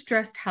worst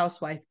dressed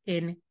housewife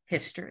in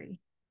history.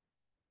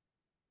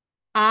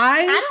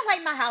 I I don't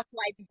like my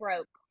housewives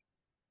broke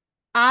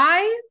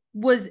I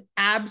was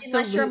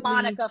unless you're absolutely,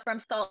 Monica from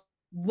Salt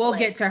we'll get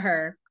Lake. to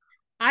her.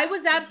 I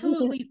was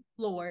absolutely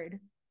floored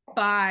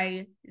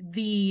by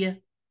the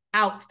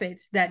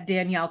outfits that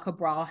Danielle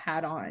Cabral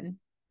had on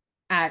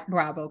at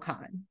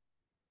BravoCon.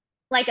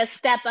 Like a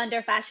step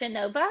under Fashion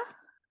Nova.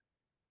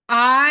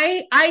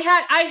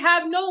 I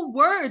have no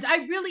words. I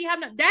really have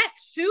no, that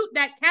suit,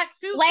 that cat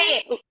suit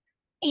thing. Wait,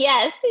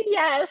 yes,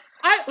 yes.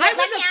 I Wait, let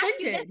me was ask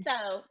you this offended.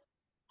 though.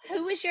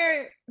 Who was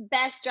your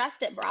best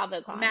dressed at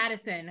BravoCon?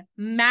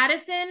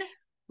 Madison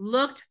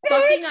looked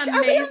fucking Bitch,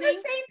 are we on the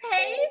amazing. same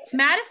page?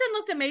 Madison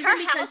looked amazing Her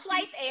because she,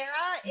 housewife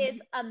era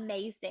is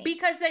amazing.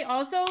 because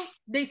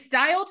they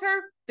styled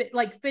her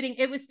like fitting.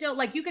 It was still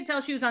like you could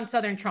tell she was on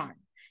Southern Charm.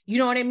 You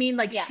know what I mean?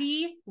 Like Yeah.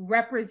 she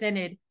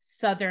represented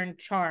Southern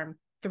Charm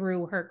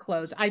through her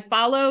clothes. I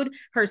followed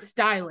her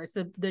stylist,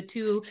 the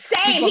two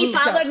Same. people He who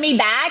followed me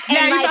back,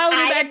 yeah, and he like followed me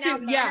I back am now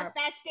too. Yeah,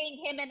 manifesting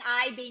him and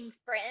I being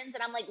friends,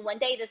 and I'm like, one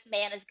day this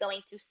man is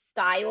going to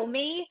style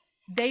me.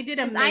 they did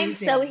Because I'm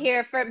so amazing.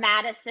 here for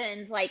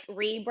Madison's like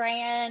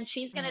rebrand.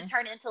 She's gonna Mhm.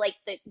 turn into like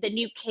the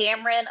new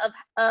Cameron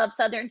of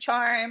Southern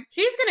Charm.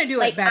 She's gonna do it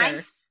Like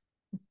better.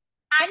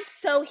 I'm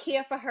so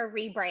here for her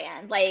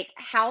rebrand. Like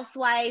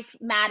housewife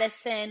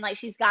Madison, like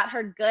she's got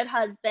her good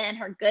husband,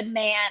 her good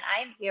man.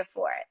 I'm here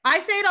for it.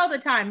 I say it all the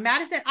time.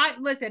 Madison, I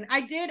listen,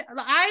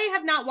 I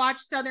have not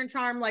watched Southern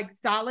Charm like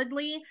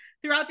solidly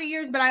throughout the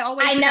years, but I I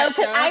always know, kept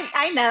because up.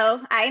 I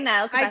know, because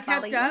I I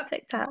follow kept you on up,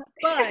 TikTok.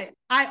 but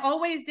I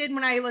always did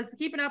when I was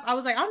keeping up. I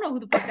was like, I don't know who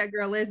the fuck that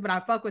girl is, but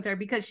I fuck with her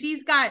because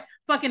she's got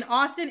fucking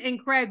Austin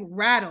and Craig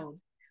rattled.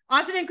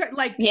 Austin and Craig,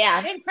 like, Yeah.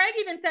 and Craig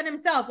even said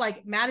himself,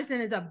 like,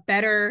 Madison is a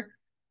better,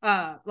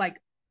 like,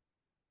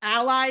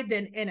 ally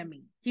than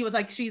enemy. He was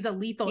like, she's a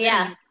lethal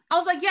Yeah. enemy. I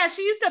was like, yeah,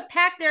 she used to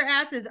pack their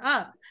asses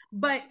up,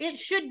 but it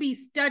should be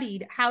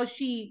studied how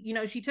she,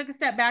 she took a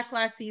step back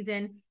last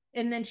season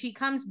and then she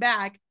comes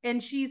back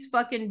and she's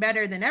fucking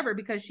better than ever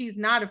because she's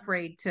not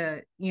afraid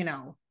to,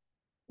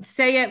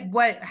 say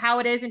it how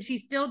it is. And she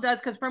still does.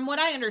 Cause from what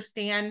I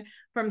understand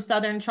from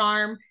Southern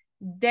Charm,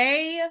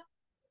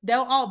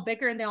 they'll all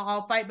bicker and they'll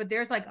all fight, but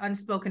there's like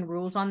unspoken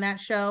rules on that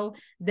show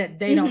that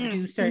they don't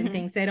do certain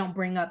things. They don't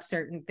bring up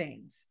certain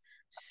things.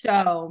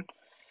 So,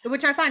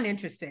 which I find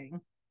interesting.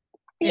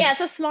 Yeah,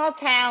 it's a small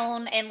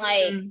town, and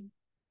like Mhm.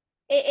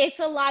 it's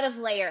a lot of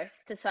layers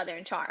to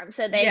Southern Charm.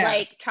 So they Yeah.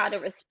 like try to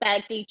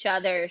respect each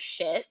other's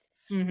shit.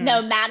 No,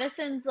 Mm-hmm.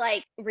 Madison's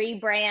like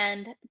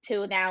rebrand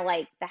to now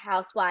like the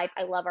housewife.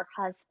 I love her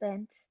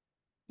husband.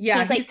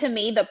 Yeah, He's like he's to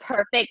me the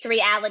perfect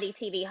reality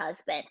TV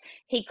husband.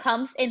 He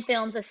comes and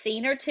films a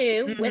scene or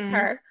two with mm-hmm.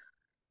 her,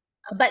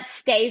 but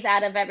stays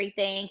out of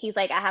everything. He's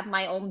like, I have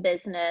my own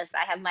business,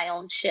 I have my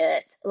own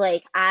shit.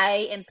 Like,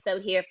 I am so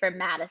here for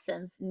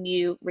Madison's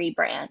new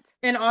rebrand.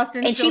 And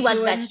Austin's And she still was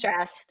doing best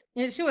dressed.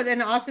 and she was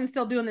and Austin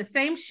still doing the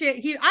same shit.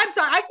 I'm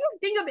sorry, I can't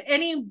think of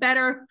any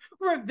better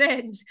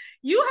revenge.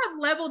 You have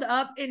leveled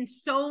up in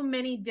so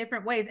many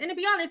different ways. And to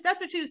be honest, that's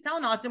what she was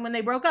telling Austin when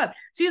they broke up.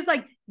 She was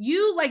like,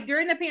 you like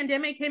during the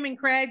pandemic, him and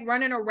Craig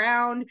running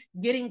around,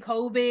 getting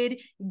COVID,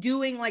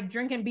 doing like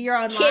drinking beer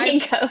on live. Getting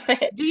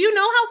COVID. Do you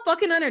know how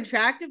fucking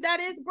unattractive that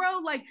is, bro?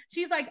 Like,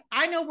 she's like,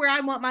 I know where I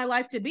want my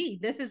life to be.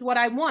 This is what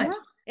I want.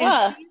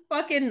 And she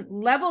fucking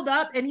leveled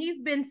up and he's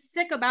been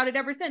sick about it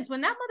ever since.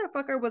 When that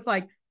motherfucker was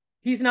like,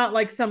 he's not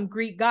like some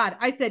Greek god.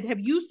 I said, have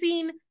you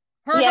seen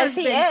her Yes,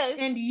 he husband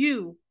is. and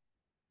you?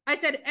 I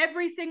said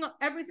every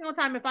single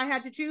time if I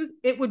had to choose,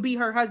 it would be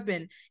her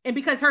husband. And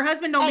because her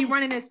husband don't be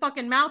running his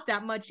fucking mouth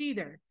that much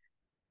either.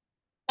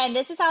 And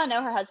this is how I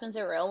know her husband's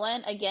a real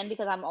one. Again,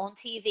 because I'm on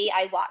TV,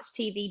 I watch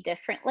TV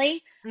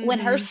differently. When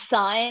her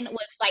son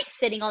was like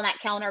sitting on that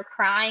counter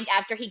crying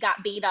after he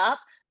got beat up,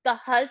 the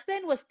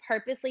husband was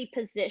purposely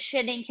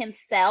positioning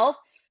himself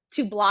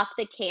to block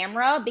the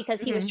camera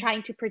because he was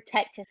trying to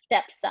protect his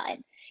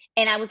stepson.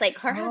 And I was like,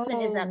 her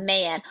husband is a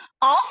man.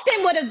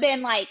 Austin would have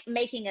been like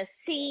making a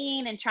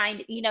scene and trying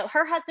to,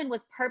 her husband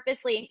was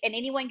purposely, and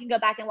anyone can go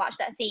back and watch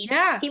that scene.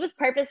 Yeah. He was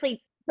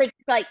purposely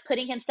like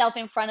putting himself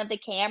in front of the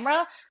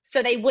camera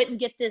so they wouldn't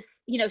get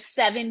this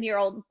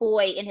 7-year-old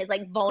boy in his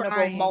like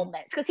vulnerable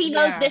moments, because he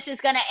knows this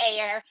is going to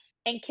air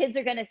and kids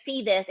are going to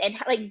see this, and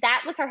like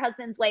that was her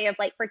husband's way of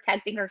like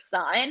protecting her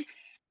son.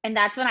 And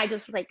that's when I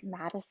just was like,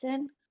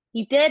 Madison,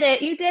 you did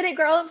it,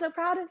 girl. I'm so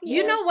proud of you.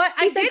 You know what?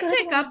 I did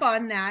pick up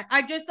on that.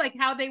 I just like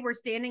how they were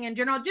standing in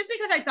general, just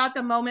because I thought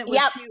the moment was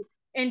cute.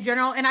 in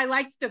general. And I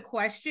liked the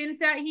questions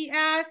that he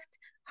asked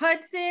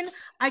Hudson.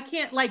 I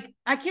can't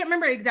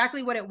remember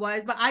exactly what it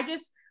was, but I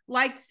just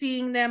liked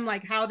seeing them,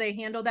 like how they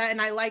handled that.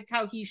 And I liked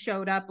how he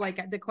showed up,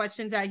 like the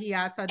questions that he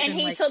asked Hudson. And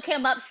he like, took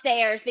him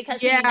upstairs because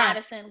he knew yeah,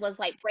 Madison was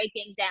like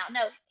breaking down.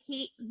 No,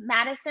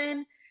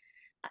 Madison,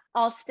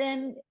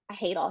 Austin, I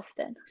hate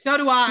Austin. so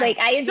do I. Like,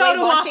 I So enjoy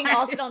do watching I.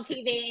 Austin on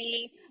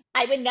TV.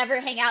 I would never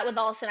hang out with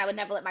Austin. I would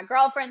never let my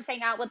girlfriends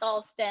hang out with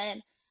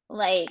Austin.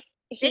 Like,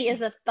 he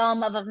It's is a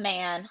thumb of a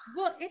man.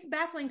 Well, it's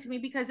baffling to me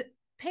because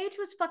Paige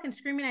was fucking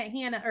screaming at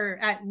Hannah or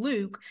at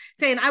Luke,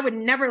 saying, "I would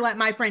never let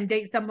my friend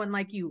date someone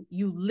like you.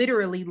 You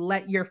literally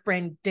let your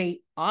friend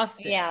date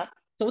Austin. Yeah.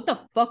 So what the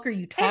fuck are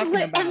you talking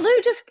about?" And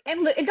Luke just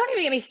and don't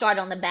even get me started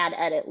on the bad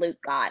edit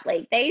Luke got.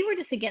 Like, they were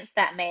just against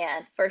that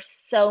man for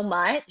so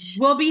much.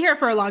 We'll be here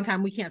for a long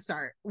time. We can't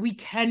start. We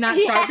cannot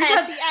start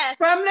because Yes.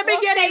 from the We'll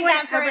beginning, save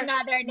that for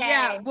another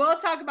yeah, day. we'll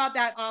talk about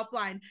that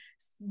offline.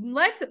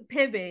 Let's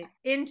pivot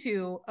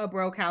into a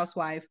broke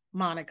housewife,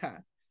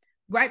 Monica.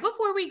 Right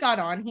before we got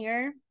on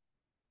here,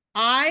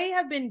 I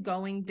have been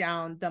going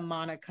down the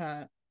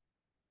Monica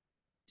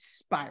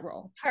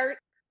spiral.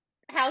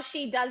 How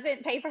she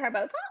doesn't pay for her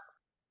Botox.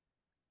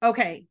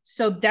 Okay,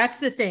 so that's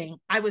the thing.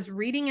 I was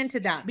reading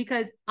into that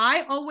because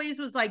I always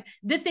was like,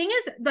 the thing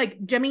is, like,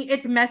 Jemmye,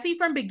 it's messy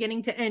from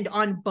beginning to end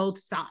on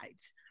both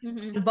sides.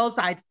 Mm-hmm. On both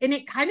sides. And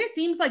it kind of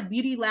seems like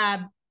Beauty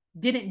Lab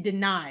didn't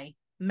deny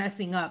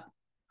messing up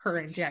her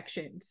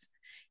injections.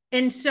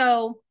 And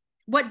so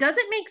what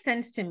doesn't make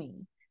sense to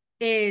me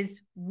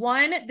is,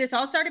 one, this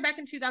all started back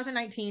in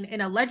 2019,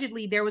 and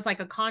allegedly there was like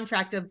a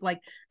contract of like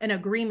an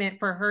agreement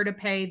for her to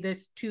pay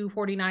this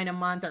 $249 a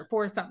month or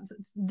for something,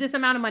 this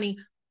amount of money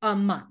a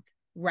month,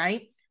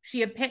 right?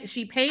 She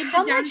paid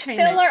How the down much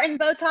payment. filler and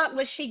Botox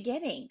was she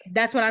getting?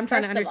 That's what I'm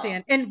trying to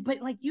understand. And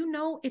but like,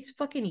 it's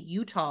fucking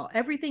Utah.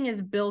 Everything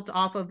is built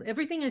off of,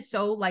 everything is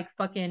so like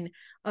fucking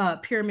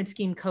pyramid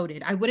scheme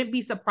coded. I wouldn't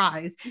be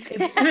surprised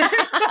if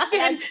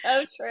That's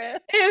so true.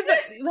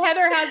 If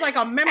Heather has like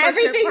a membership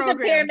Everything's program.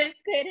 a pyramid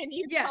scheme in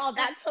Utah. Yeah,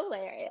 that's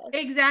hilarious.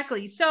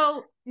 Exactly.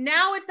 So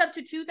now it's up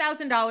to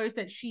 $2,000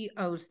 that she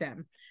owes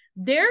them.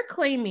 They're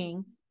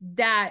claiming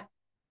that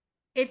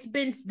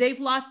they've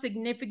lost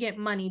significant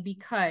money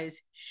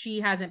because she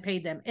hasn't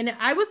paid them. And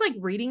I was like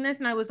reading this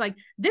and I was like,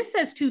 this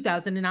says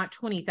 2,000 and not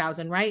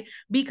 20,000, right?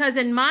 Because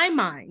in my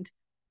mind,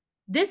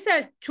 this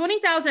said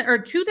 20,000 or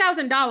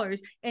 $2,000,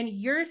 and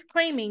you're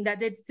claiming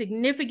that it's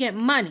significant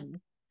money.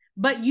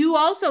 But you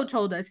also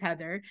told us,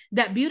 Heather,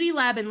 that Beauty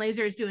Lab and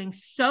Laser is doing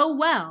so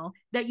well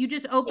that you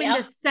just opened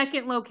a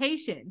second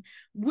location.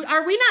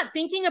 Are we not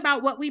thinking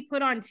about what we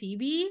put on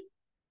TV?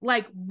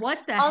 Like, what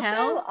the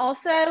hell?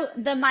 Also,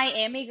 the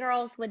Miami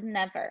girls would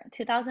never.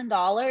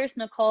 $2,000.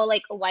 Nicole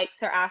like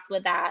wipes her ass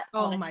with that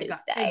on a Tuesday.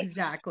 God,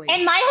 exactly.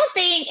 And my whole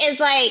thing is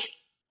like,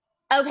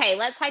 okay,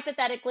 let's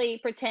hypothetically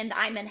pretend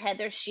I'm in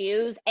Heather's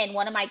shoes and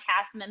one of my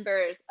cast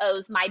members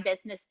owes my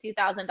business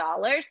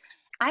 $2,000.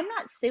 I'm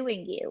not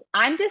suing you.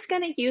 I'm just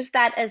going to use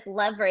that as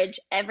leverage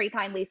every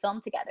time we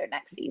film together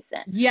next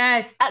season.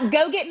 Yes.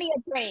 Go get me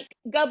a drink.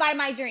 Go buy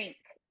my drink.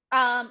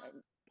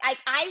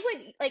 I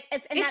would like,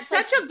 and it's that's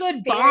such like a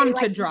good bomb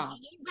to drop.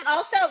 But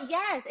also,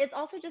 yes, it's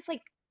also just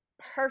like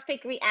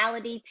perfect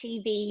reality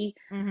TV,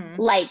 mm-hmm.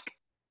 like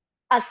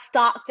a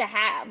stock to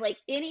have. Like,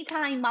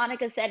 anytime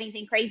Monica said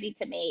anything crazy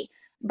to me,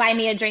 buy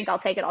me a drink, I'll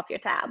take it off your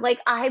tab. Like,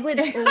 I would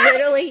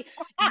literally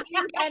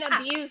use and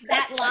abuse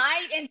that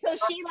line until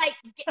she like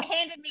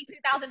handed me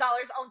 $2,000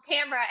 on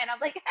camera, and I'm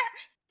like,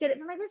 did it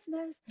for my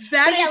business.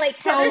 That is like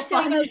so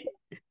funny.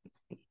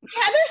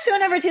 Heather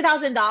suing over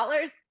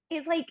 $2,000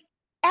 is like,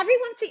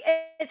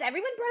 is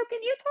everyone broke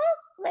in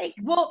Utah? Like,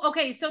 well,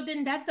 okay, so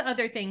then that's the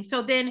other thing.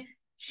 So then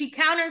she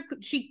counter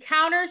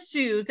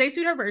sues. They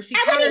sued her first.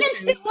 I wouldn't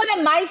even sue one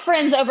of my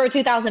friends over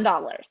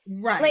 $2,000.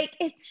 Right. Like,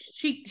 it's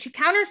she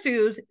counter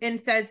sues and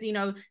says,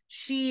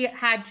 she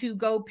had to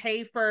go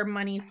pay for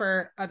money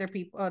for other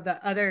people,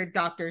 the other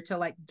doctor, to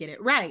like get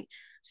it right.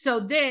 So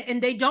then,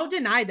 and they don't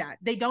deny that.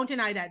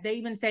 They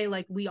even say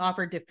like, we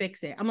offered to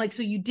fix it. I'm like,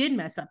 so you did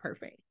mess up her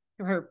face.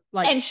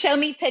 And show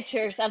me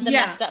pictures of the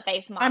messed up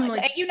face Monica. I'm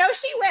like, and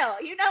she will.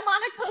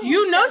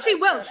 Monica. She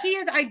will. She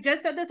is. I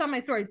just said this on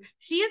my stories.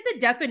 She is the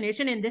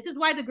definition, and this is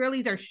why the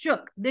girlies are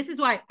shook. This is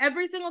why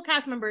every single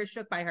cast member is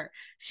shook by her.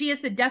 She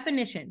is the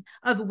definition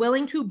of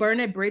willing to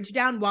burn a bridge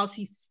down while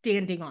she's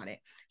standing on it.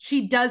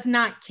 She does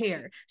not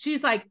care.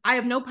 She's like, I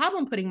have no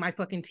problem putting my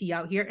fucking tea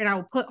out here, and I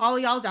will put all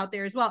y'all's out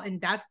there as well. And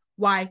that's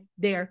why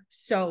they're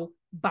so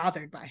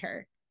bothered by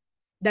her.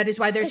 That is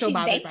why they're so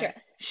bothered by her.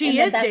 She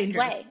is dangerous.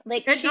 Way.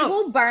 Like,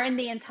 will burn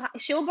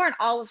she'll burn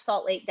all of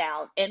Salt Lake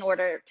down in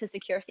order to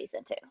secure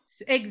season 2.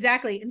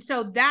 Exactly. And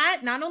so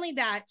that, not only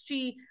that,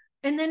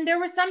 and then there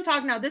was some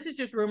talk, now this is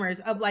just rumors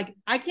of like,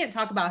 I can't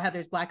talk about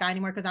Heather's black eye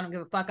anymore because I don't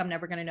give a fuck. I'm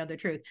never going to know the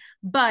truth.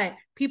 But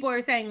people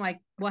are saying like,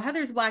 well,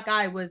 Heather's black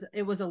eye was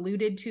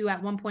alluded to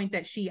at one point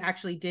that she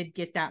actually did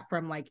get that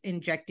from like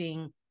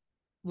injecting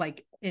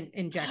like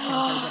injections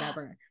or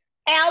whatever.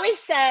 I always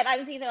said, I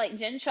was either like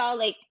Jen Shaw,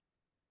 like,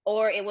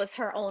 or it was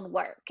her own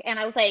work. And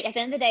I was like, at the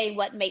end of the day,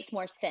 what makes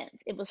more sense?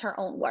 It was her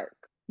own work.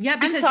 Yeah, I'm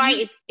because sorry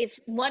you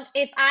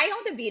if I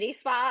owned a beauty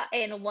spa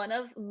and one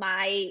of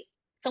my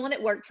someone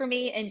that worked for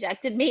me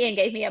injected me and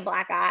gave me a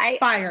black eye,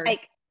 fired.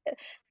 like, and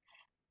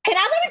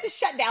I wanted to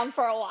shut down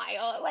for a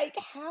while. Like,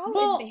 how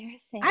Well, I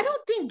embarrassing.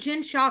 don't think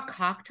Jen Shaw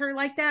cocked her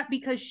like that,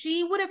 because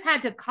she would have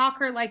had to cock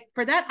her, like,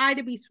 for that eye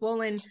to be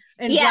swollen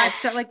and black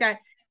stuff Yes. like that.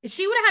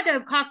 She would have had to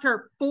have cocked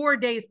her 4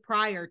 days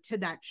prior to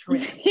that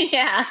trip.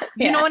 Yeah,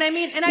 You know yeah. what I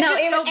mean? And I No, just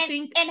it don't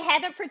think and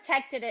Heather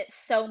protected it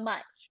so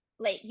much.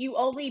 Like, you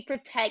only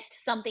protect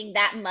something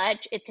that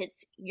much if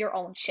it's your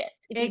own shit,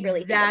 if you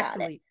really think about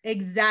it.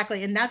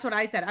 exactly. And that's what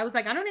I said. I was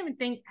like, I don't even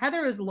think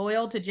Heather is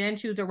loyal to Jen.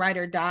 She was a ride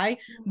or die,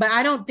 but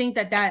I don't think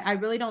I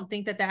really don't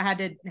think that had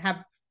to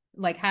have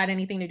like had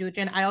anything to do with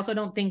Jen. I also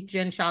don't think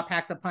Jen Shaw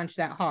packs a punch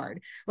that hard.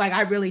 Like,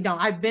 I really don't.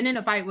 I've been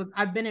in fights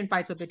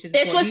with bitches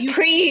This before. was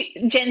pre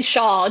Jen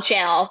Shaw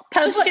gel.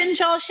 Post But, Jen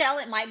Shaw shell,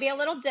 it might be a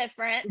little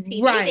different.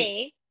 right.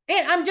 TBD.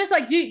 And I'm just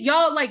like,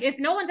 y'all, like, if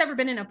no one's ever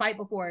been in a fight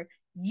before,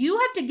 you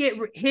have to get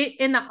hit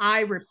in the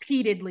eye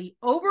repeatedly,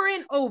 over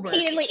and over,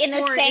 Repeatedly in the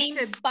for it same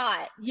to,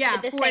 spot yeah,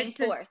 with the for same it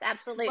to force. swell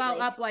Absolutely.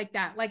 up like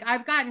that. Like,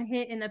 I've gotten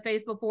hit in the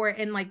face before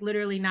and like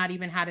literally not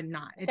even had a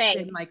knot. It's been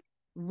Same. like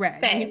red,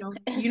 Same.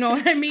 you know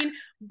what I mean?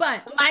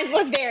 But Mine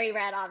was very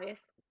red, obviously.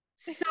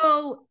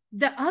 so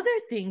the other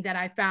thing that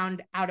I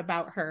found out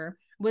about her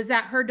was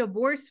that her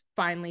divorce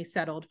finally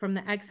settled from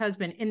the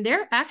ex-husband, and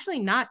they're actually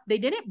not, they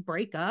didn't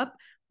break up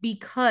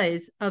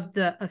because of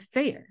the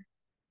affair.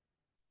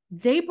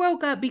 They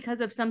broke up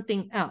because of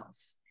something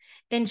else.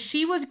 And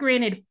she was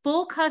granted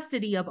full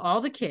custody of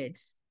all the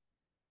kids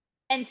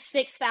And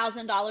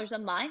 $6,000 a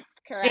month,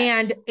 correct?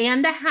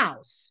 and the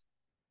house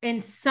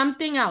and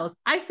something else.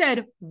 I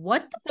said,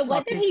 "What the So what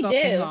fuck did is he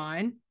going do?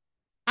 on?"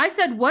 I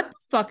said, "What the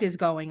fuck is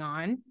going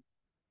on?"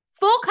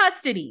 Full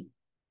custody.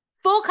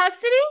 Full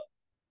custody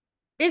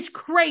is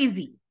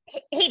crazy.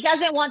 He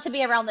doesn't want to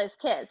be around those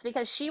kids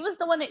because she was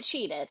the one that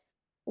cheated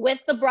with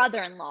the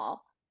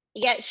brother-in-law.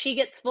 Yet she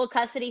gets full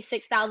custody,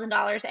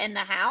 $6,000 in the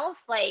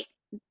house. Like,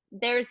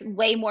 there's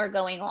way more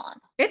going on.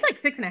 It's like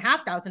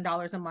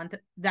 $6,500 a month.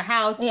 The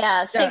house,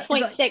 Yeah, the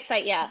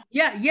 6.6. Yeah.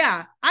 yeah,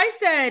 yeah. I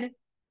said,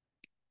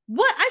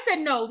 what? I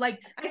said, no,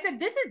 like, I said,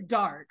 this is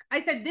dark.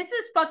 I said, this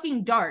is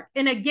fucking dark.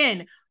 And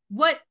again,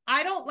 what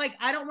I don't like,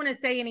 I don't want to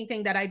say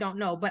anything that I don't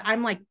know, but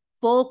I'm like,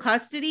 full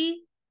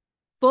custody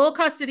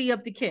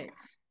of the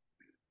kids.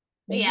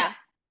 Yeah.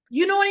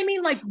 You know what I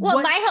mean? Like,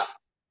 Well, what?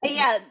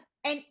 yeah.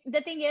 And the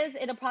thing is,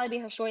 it'll probably be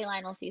her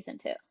storyline on season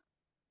 2.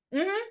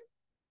 Mm-hmm.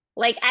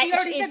 Like, She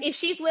already said, if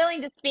she's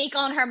willing to speak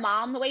on her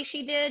mom the way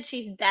she did,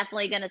 she's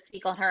definitely going to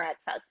speak on her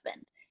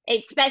ex-husband.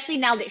 Especially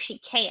now that she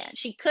can.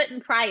 She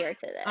couldn't prior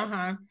to this.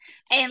 uh-huh.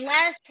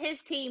 Unless his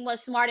team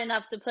was smart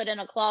enough to put in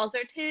a clause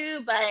or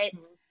two, but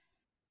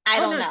I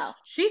Oh don't no, know.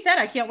 she said,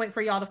 I can't wait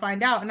for y'all to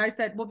find out. And I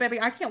said, well,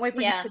 baby, I can't wait for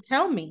you Yeah. to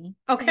tell me.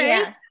 Okay.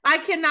 Yes. I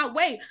cannot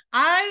wait.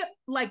 I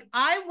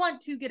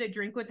want to get a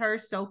drink with her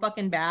so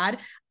fucking bad.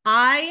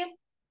 I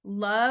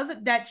love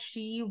that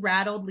she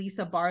rattled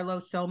Lisa Barlow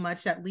so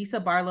much that Lisa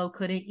Barlow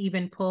couldn't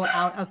even pull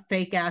out a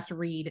fake ass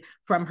read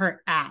from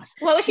her ass.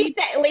 What was she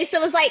saying? Lisa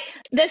was like,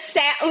 the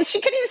sound, she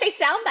couldn't even say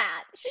sound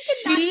bad. She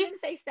could not she even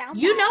say sound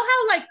You know bad.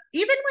 how, like,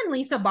 even when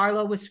Lisa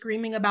Barlow was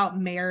screaming about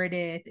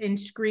Meredith and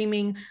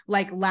screaming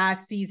like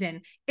last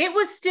season, it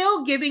was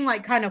still giving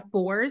like kind of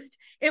forced.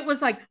 It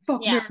was like,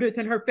 fuck Yeah. Meredith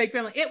and her fake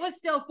family. It was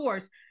still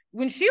forced.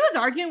 When she was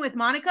arguing with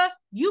Monica,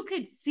 you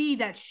could see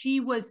that she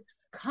was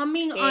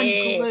coming Pissed.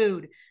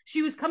 unglued.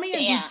 She was coming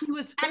unglued. Yeah. She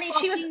was I mean,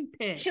 fucking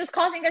she was pissed.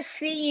 causing a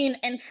scene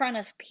in front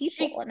of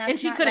people, She and and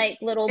that's she not couldn't. like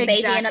little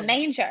baby in a Exactly.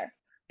 manger.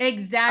 Also,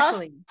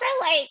 Exactly.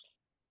 like,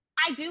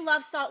 I do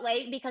love Salt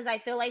Lake because I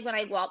feel like when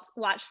I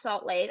watch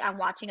Salt Lake, I'm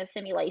watching a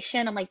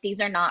simulation. I'm like, these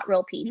are not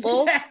real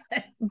people.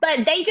 Yes.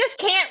 But they just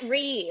can't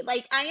read.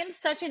 Like, I am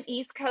such an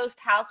East Coast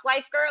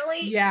housewife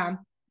girly Yeah.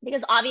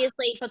 because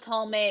obviously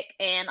Potomac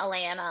and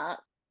Atlanta,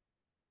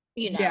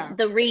 Yeah.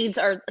 the reads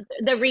are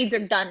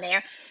done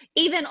there.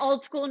 Even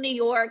old school New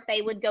York,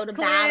 they would go to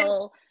Clint.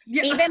 battle.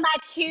 Yeah. Even my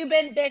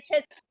Cuban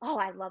bitches, oh,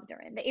 I love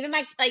Dorinda. Even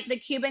my like the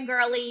Cuban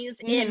girlies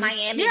in Mm-hmm.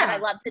 Miami that I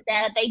Yeah. love to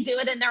death, they do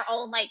it in their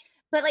own like.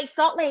 But like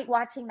Salt Lake,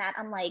 watching that,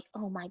 I'm like,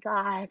 oh my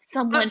god, Uh,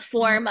 someone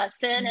form a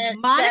sentence that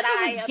Monica was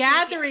I appreciate.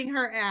 gathering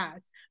her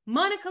ass.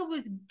 Monica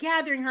was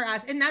gathering her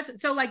ass. And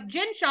that's so, like,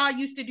 Jen Shaw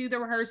used to do the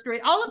rehearsed rate.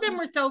 All of them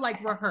were so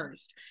like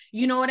rehearsed.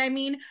 You know what I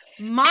mean?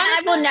 And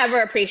I will Monica,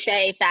 never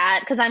appreciate that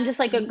because I'm just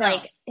like no.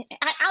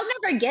 I'll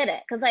never get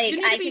it because You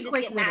like need to I be can just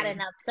quick get mad witted.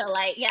 enough to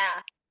like yeah.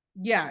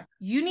 Yeah,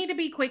 you need to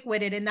be quick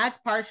witted. And that's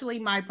partially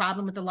my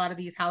problem with a lot of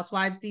these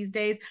housewives these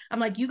days.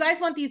 I'm like, you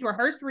guys want these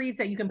rehearsed reads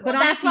that you can put Well,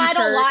 on a that's why I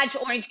don't t-shirt. watch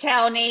Orange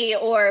County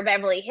or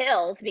Beverly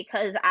Hills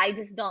because I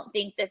just don't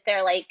think that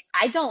they're like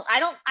I don't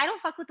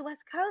fuck with the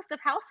West Coast of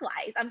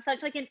housewives. I'm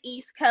such like an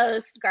East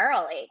Coast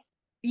girly.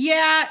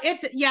 Yeah,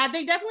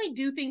 they definitely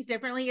do things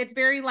differently. It's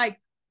very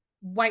like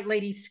white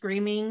ladies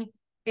screaming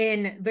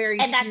in very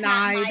And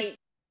snide.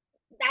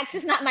 that's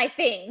just not my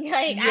thing.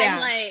 Like I'm Yeah.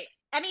 like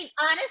I mean,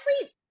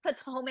 honestly,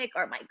 Potomac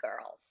are my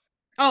girls.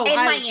 Oh, in yeah.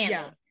 Miami.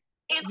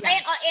 And,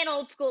 Yeah. and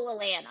old school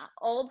Atlanta.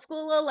 Old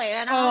school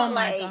Atlanta, Oh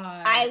my like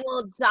God. I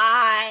will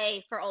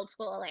die for old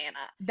school Atlanta.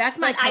 That's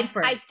my But I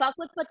comfort. fuck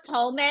with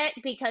Potomac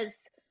because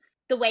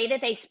the way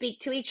that they speak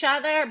to each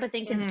other, but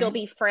then can still Hmm.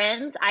 be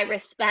friends, I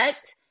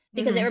respect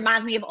because it Hmm.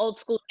 reminds me of old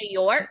school New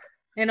York.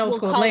 In old We'll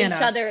school call each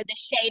Atlanta. other the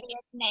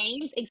shadiest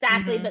names,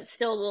 exactly, Hmm. but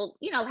still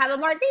will, have a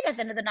margarita at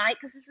the end of the night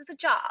because this is a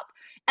job.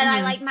 And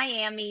I like Hmm.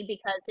 Miami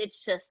because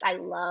it's just, I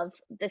love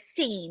the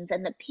scenes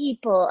and the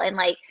people. And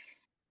like,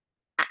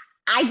 I,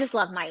 I just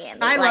love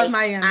Miami. I love Like,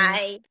 Miami.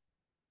 I,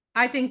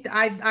 I think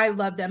I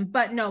love them.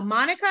 But no,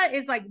 Monica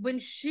is like when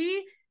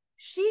she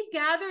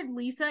gathered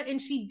Lisa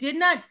and she did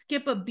not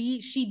skip a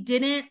beat. She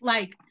didn't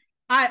like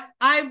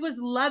I was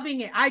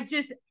loving it. I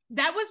just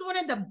that was one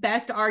of the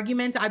best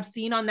arguments I've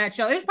seen on that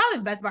show. It was probably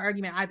the best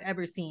argument I've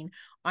ever seen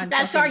on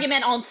best fucking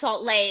argument on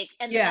Salt Lake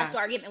and the best yeah.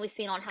 argument we've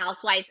seen on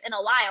Housewives in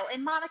a while.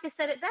 And Monica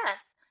said it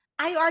best.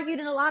 I argued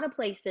in a lot of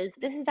places.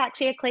 This is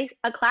actually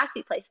a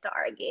classy place to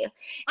argue.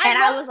 I And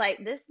I love was like,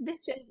 this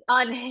bitch is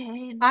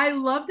unhinged. I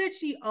love that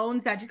she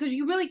owns that because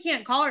you really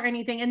can't call her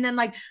anything. And then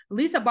like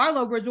Lisa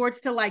Barlow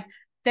resorts to like,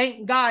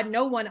 thank God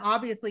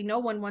obviously no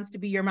one wants to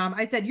be your mom.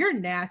 I said, you're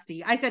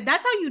nasty. I said,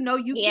 that's how you know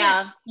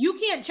Yeah. you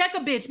can't check a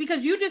bitch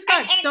because you just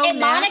And, got so and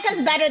Monica's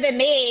nasty. better than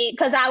me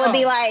because I would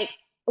be Oh, like,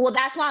 well,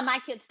 that's why my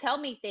kids tell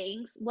me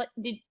things. What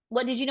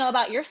did you know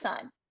about your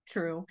son?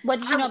 true. What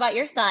did you know about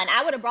your son?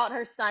 I would have brought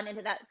her son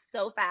into that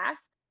so fast.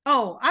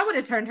 I would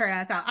have turned her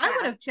ass So out. I would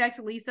fast. have checked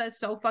Lisa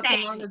so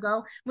fucking long Same.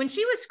 ago when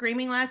she was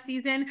screaming last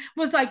season.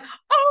 Was like,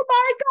 oh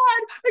my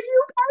God,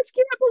 you guys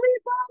can't believe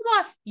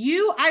blah blah.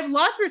 I've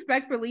lost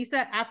respect for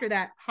Lisa after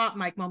that hot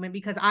mic moment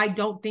because I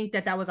don't think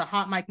that was a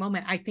hot mic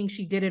moment. I think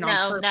she did it on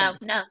No, no,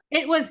 purpose. no.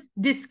 It was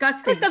Because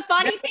disgusting. the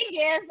funny thing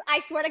is,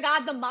 I swear to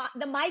God,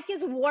 the mic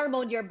is warm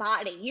on your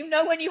body. You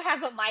know when you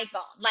have a mic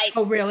on. Like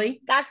Oh really?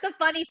 that's the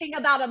funny thing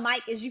about a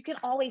mic is you can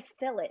always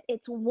feel it.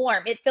 It's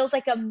warm. It feels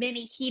like a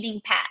mini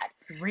heating pad.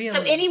 So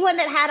Really? anyone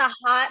that had a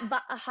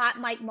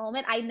hot mic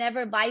moment, I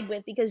never vibe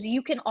with because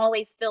you can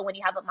always feel when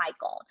you have a mic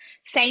on.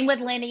 Same with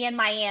Lenny in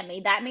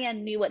Miami. That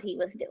man knew what he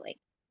was doing.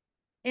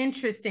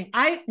 Interesting.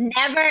 I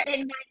Never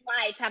in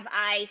my life have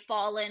I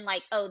fallen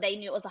like, oh, they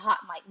knew it was a hot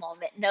mic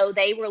moment. No,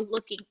 they were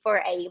looking for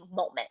a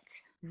moment.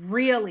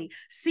 really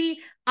see.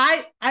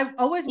 I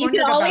always You can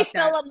wondered always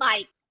about feel that. a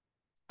mic.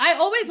 I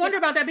always You can wonder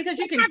about that because It's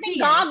you like can having see it.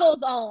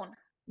 goggles on.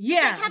 It's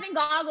like Yeah. having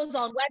goggles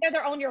on, whether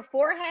they're on your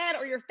forehead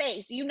or your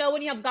face. You know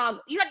when you have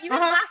goggles. You have Uh-huh.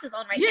 glasses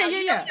on right Yeah, now. yeah, You know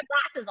when yeah. you have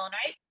glasses on,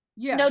 right?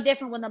 Yeah. No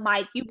different when the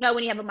mic. You know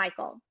when you have a mic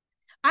on.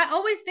 I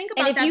always think And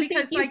about if that you think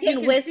because you like you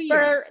can can see it.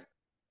 whisper,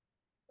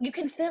 you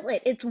can feel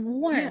it. It's Yeah.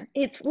 warm.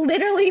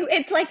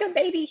 It's like a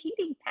baby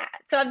heating pad.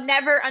 So I've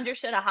never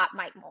understood a hot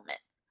mic moment.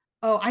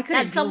 Oh, I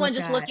couldn't That's deal someone with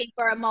just that. looking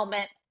for a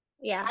moment.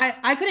 Yeah.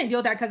 I couldn't deal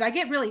with that because I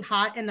get really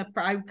hot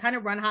I kind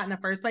of run hot in the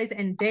first place.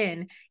 And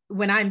then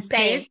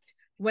Same.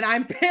 when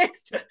I'm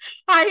pissed,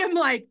 I am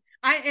like,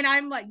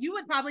 I'm like, you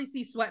would probably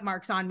see sweat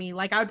marks on me.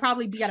 Like I would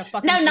probably be at a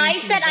fucking No, nice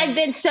fancy that I've event.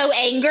 been so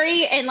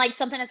angry and like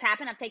something has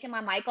happened. I've taken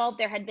my mic off.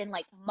 There had been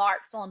like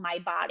marks on my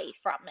body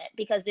from it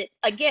because it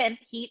again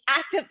heat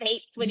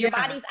activates when your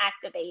Yeah. body's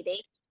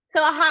activating.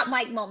 So a hot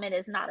mic moment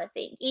is not a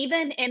thing.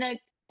 Even in a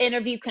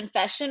interview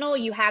confessional,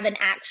 you have an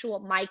actual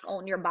mic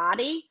on your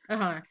body.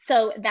 Uh-huh.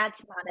 So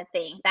that's not a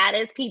thing. That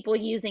is people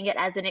using it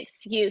as an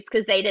excuse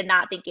because they did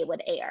not think it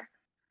would air.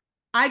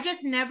 I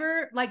just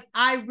never like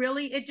I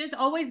really it just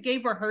always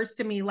gave rehearse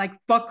to me like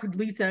fuck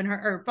Lisa and her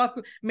or fuck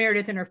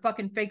Meredith and her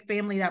fucking fake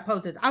family that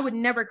poses. I would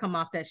never come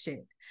off that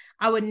shit.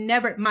 I would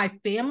never my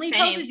family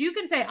Same. poses, you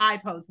can say I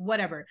pose,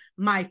 whatever.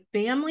 My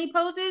family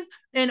poses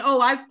and oh,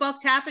 I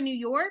fucked half of New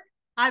York.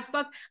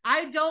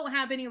 I don't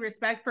have any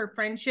respect for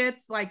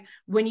friendships like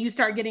when you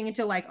start getting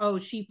into like oh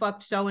she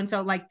fucked so and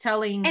so like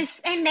telling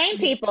And name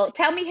people.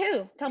 Tell me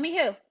who. Tell me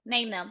who.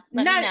 Name them.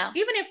 Let me not know.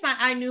 even if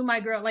I knew my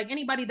girl, like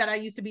anybody that I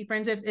used to be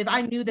friends with, if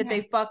I knew that Yeah.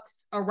 they fucked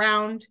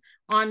around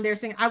on their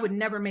thing, I would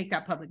never make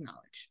that public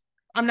knowledge.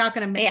 I'm not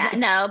gonna make Yeah, like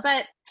no,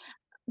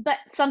 but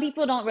some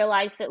people don't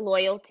realize that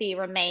loyalty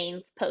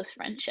remains post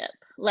friendship.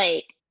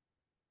 Like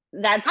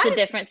that's the I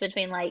difference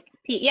between like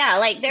yeah,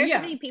 like there's so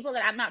yeah many people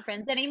that I'm not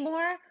friends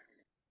anymore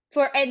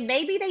for and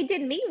maybe they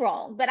did me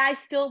wrong, but I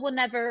still will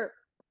never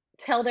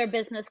tell their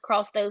business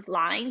cross those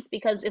lines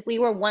because if we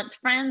were once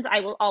friends,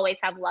 I will always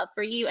have love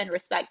for you and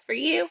respect for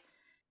you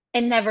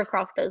and never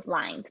cross those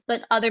lines.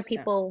 But other yeah.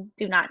 people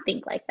do not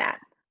think like that.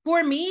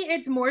 For me,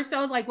 it's more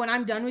so like when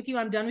I'm done with you,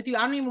 I'm done with you.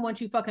 I don't even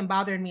want you fucking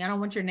bothering me. I don't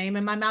want your name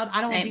in my mouth.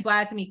 I don't want Same, people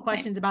asking me same,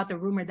 questions about the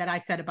rumor that I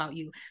said about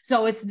you.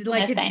 So it's no,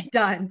 like it's same.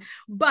 done.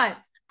 But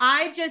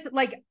I just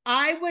like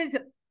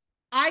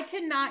I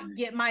cannot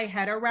get my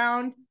head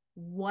around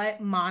what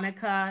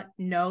Monica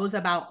knows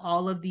about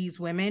all of these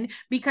women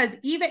because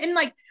even in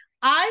like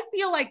I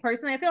feel like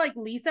personally, I feel like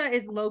Lisa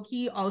is low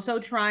key also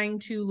trying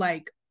to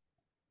like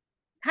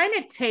kind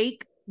of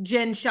take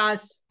Jen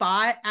Shah's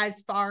spot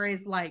as far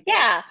as like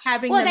Yeah.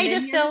 having Well, the they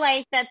just feel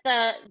minions. like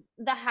that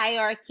the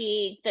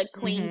hierarchy, the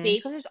queen Mm-hmm. bee,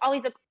 because there's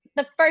always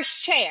the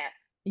first chair.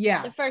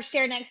 Yeah. The first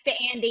chair next to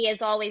Andy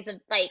is always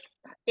like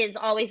is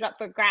always up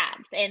for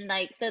grabs. And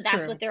like, so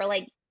that's what True. they're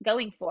like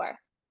going for.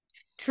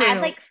 I have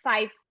True. like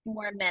 5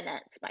 more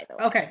minutes, by the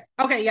way. Okay.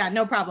 Okay. Yeah,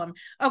 no problem.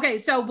 Okay.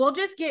 So we'll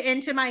just get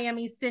into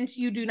Miami since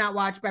you do not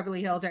watch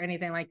Beverly Hills or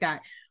anything like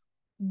that.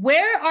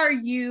 Where are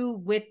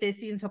you with this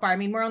season so far? I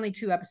mean, we're only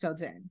 2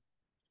 episodes in.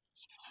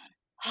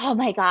 Oh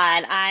my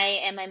God, I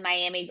am a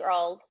Miami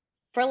girl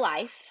for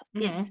life.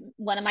 Mm-hmm. It's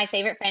one of my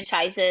favorite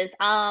franchises.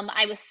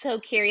 I was so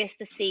curious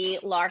to see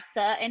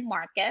Larsa and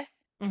Marcus.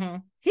 Mm-hmm.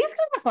 He's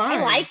kind of I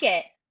fun. like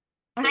it.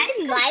 He's I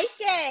kind of, like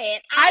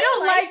it. I I don't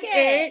like like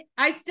it. it.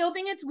 I still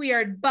think it's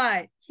weird,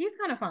 but he's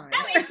kind of fun.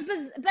 Oh,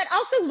 but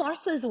also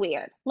Larsa's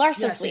weird.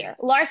 Larsa's Yes, he weird. is.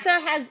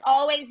 Larsa has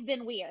always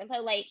been weird.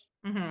 So like,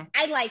 Mm-hmm.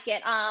 I like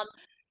it.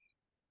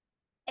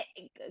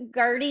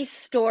 Gertie's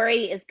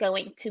story is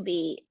going to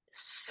be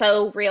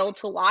so real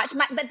to watch.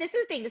 But this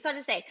is the thing. This is what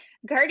I say.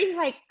 Gertie's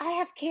like, I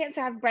have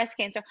cancer. I have breast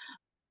cancer.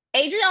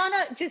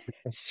 Adriana just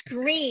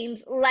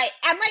screams like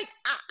I'm like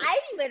I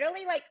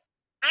literally like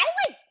I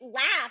like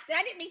laughed. And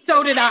I didn't mean to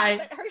So did laugh, I.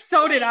 but her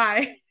So did scream. I.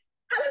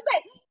 I was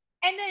like,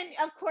 and then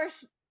of course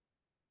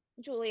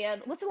Julia.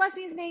 What's the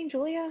lesbian's name?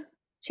 Julia.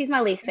 She's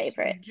my least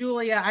favorite.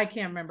 Julia, I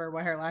can't remember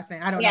what her last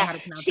name. I don't know Yeah, how to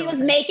pronounce her she was last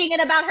name. making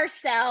it about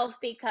herself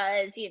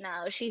because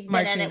she's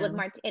been in it with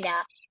Martina.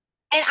 Martina.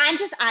 And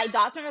I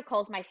Dr.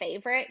 Nicole's my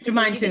favorite because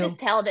Mine you could too. just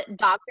tell that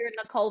Dr.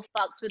 Nicole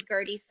fucks with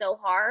Gertie so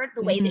hard,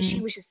 the way that she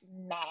Mm-hmm. was just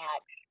mad.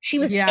 She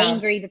was Yeah.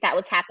 angry that that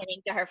was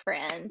happening to her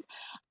friends.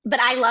 But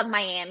I love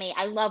Miami.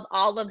 I love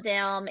all of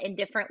them in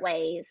different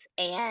ways.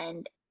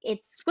 And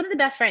it's one of the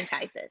best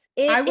franchises.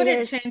 I It wouldn't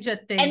is. change a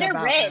And thing they're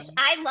about rich. them.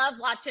 I love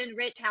watching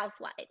rich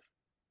housewives.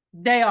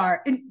 They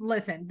are. And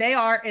listen, they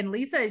are. And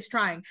Lisa is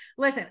trying.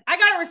 Listen, I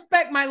got to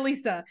respect my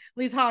Lisa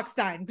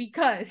Hochstein,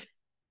 because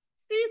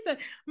she's a,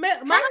 my Her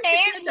husband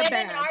man in the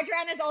living in bag.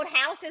 Adriana's old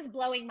house is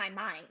blowing my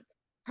mind.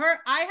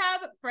 I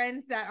have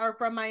friends that are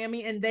from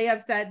Miami, and they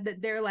have said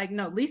that they're like,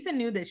 no, Lisa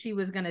knew that she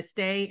was going to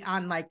stay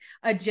on like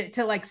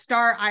to like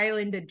Star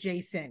Island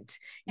adjacent,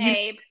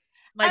 Babe.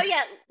 Oh like,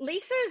 yeah,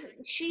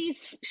 she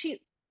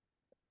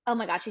oh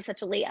my God, she's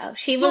such a Leo.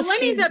 but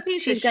Lenny's a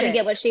piece of She's gonna shit.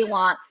 get what she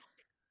wants.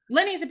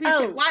 Lenny's a piece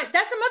of shit. Oh, Why?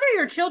 That's the mother of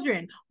your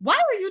children. Why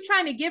are you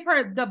trying to give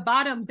her the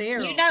bottom you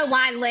barrel? know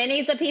why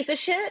Lenny's a piece of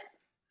shit?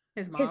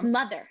 His His mom.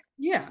 mother.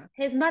 Yeah.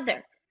 His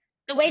mother.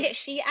 The way that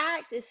she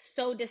acts is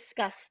so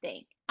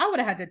disgusting. I would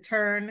have had to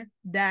turn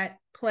that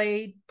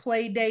play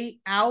date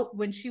out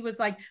when she was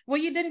like,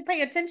 well, you didn't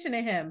pay attention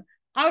to him.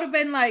 I would have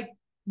been like,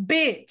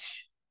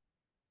 bitch,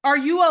 are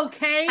you I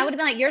okay? would have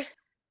been like,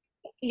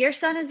 your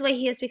son is the way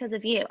he is because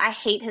of you. I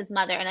hate his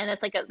mother. And then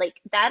it's like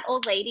that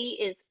old lady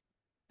is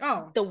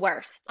Oh, the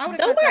worst. I would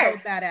have The cussed that old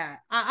worst. bat out.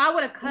 I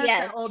would have cussed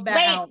that Yes. old bat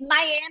Wait, out.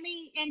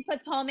 Miami and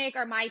Potomac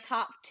are my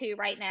top two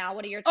right now.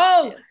 What are your top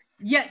Oh, two?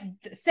 yeah,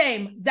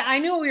 same. I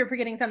knew we were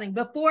forgetting something.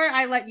 Before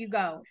I let you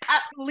go, Uh,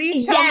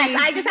 please tell yes, me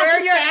I just have where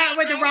to you're say, at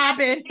with the I have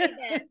to Robin. say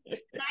this.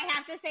 I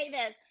have to say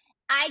this.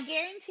 I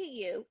guarantee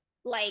you,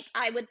 like,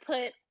 I would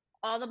put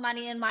all the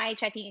money in my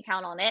checking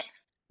account on it,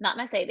 not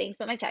my savings,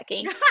 but my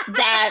checking,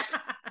 that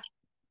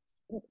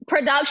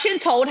production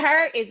told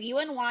her if you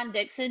and Juan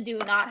Dixon do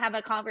not have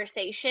a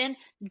conversation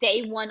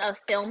day one of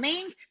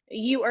filming,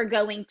 you are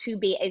going to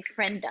be a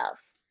friend of.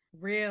 I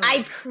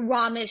Really?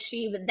 promise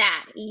you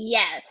that.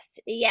 Yes,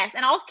 yes.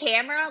 And off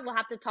camera, we'll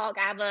have to talk.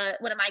 I have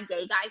one of my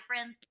gay guy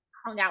friends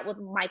hung out with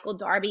Michael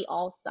Darby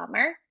all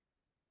summer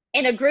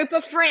in a group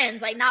of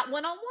friends, like not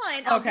one on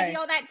one. I'll give you Okay.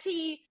 all that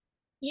tea,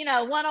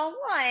 one on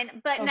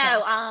one. But Okay.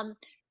 no,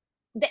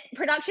 the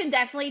production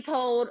definitely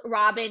told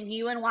Robin,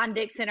 you and Juan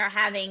Dixon are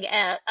having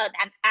an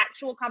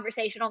actual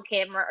conversation on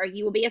camera, or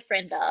you will be a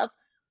friend of.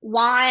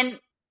 Juan,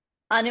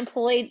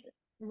 unemployed,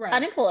 Right.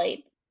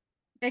 unemployed,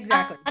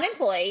 Exactly.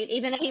 unemployed,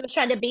 even though he was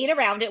trying to beat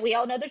around it. We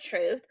all know the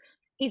truth.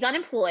 He's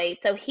unemployed,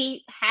 so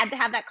he had to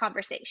have that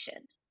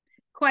conversation.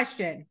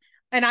 Question.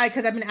 And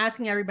because I've been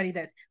asking everybody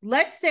this.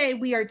 Let's say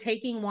we are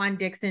taking Juan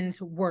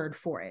Dixon's word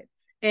for it.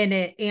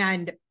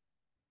 And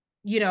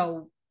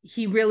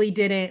he really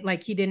didn't,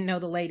 like, he didn't know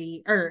the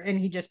lady, and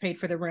he just paid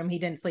for the room. He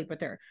didn't sleep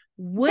with her.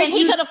 Then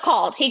he could have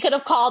called. He could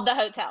have called the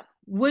hotel.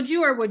 Would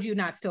you, or would you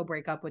not still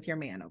break up with your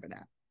man over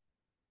that?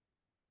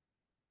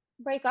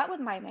 Break up with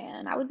my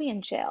man. I would be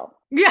in jail.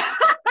 Yeah.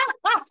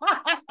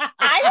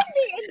 I would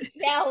be in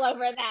jail over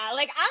that.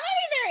 Like, I'm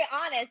gonna be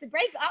very honest.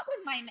 Break up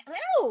with my man.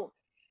 No.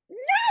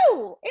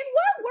 No. In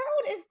what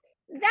world is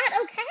that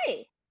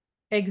okay?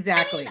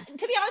 Exactly. I mean,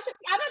 to be honest with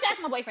you, I'm about to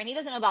ask my boyfriend. He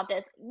doesn't know about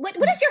this. What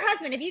is your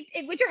husband?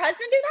 Would your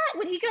husband do that?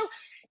 Would he go?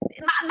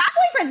 My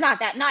boyfriend's not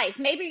that nice.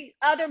 Maybe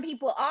other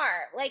people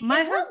are. Like,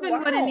 My in what husband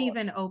wouldn't world?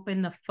 even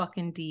open the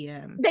fucking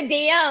DM. The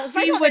DMs. First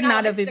He of all, would they're not not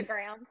on have even.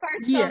 Instagram.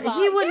 First Yeah, of all,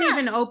 he wouldn't yeah.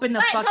 even open the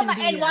But fucking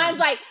and DM.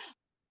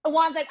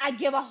 Juan's like, I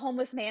give a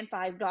homeless man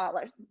 $5.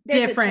 This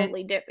is Different.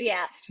 totally different.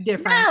 Yeah.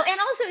 Different. No, and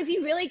also if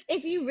you really,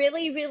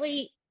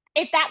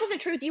 if that was the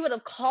truth, you would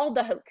have called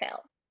the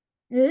hotel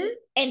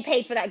and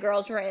paid for that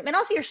girl's room. And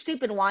also, you're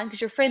stupid, Juan, because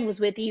your friend was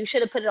with you. You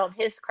should have put it on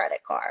his credit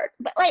card.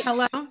 But like,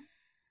 Hello.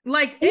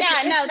 Like, yeah,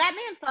 no, that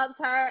man fucked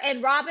her,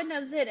 and Robin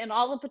knows it, and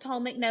all of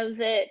Potomac knows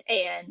it,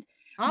 and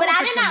But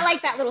I did not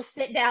like that little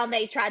sit down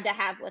they tried to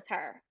have with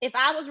her. If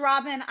I was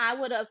Robin, I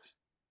would have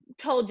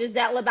told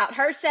Giselle about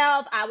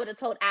herself. I would have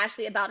told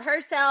Ashley about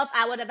herself.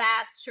 I would have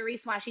asked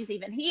Charisse why she's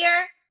even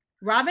here.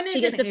 Robin is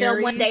she gets to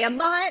film one day a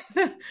month.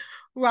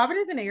 Robin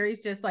is an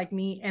Aries just like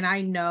me. And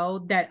I know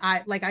that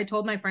I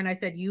told my friend, I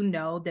said, you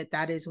know,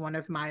 that is one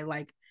of my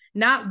like,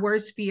 not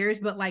worst fears,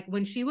 but like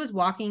when she was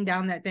walking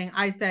down that thing,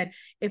 I said,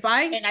 if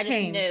I came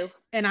just knew.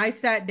 And I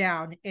sat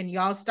down and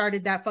y'all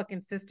started that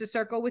fucking sister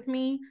circle with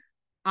me,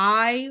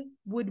 I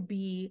would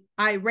be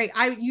irate.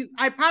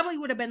 I probably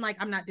would have been like,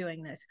 I'm not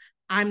doing this.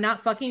 I'm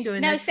not fucking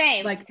doing this. No,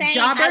 same. Like, same.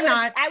 job or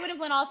not. I would have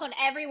went off on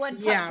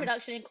everyone,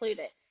 production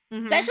included.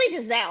 Especially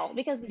Giselle,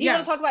 because you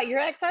want to talk about your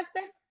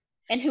ex-husband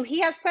and who he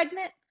has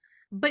pregnant?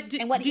 But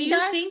and what do you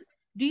does?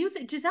 Do you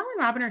think Giselle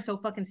and Robin are so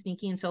fucking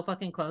sneaky and so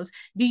fucking close?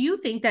 Do you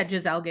think that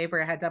Giselle gave her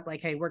a heads up,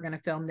 like, hey, we're going to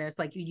film this.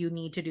 Like, you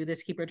need to do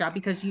this, keep your job,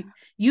 because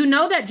you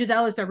know that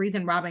Giselle is the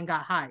reason Robin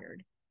got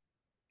hired.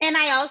 And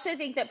I also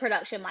think that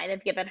production might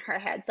have given her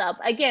heads up.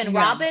 Again,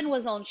 Robin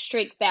was on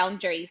strict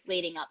boundaries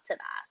leading up to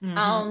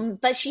that.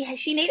 But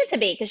she needed to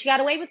be because she got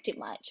away with too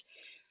much.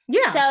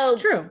 Yeah, so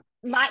true.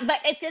 But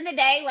at the end of the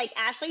day, like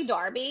Ashley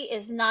Darby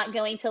is not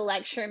going to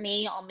lecture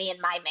me on me and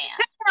my man.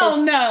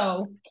 Hell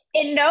no.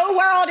 In no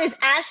world is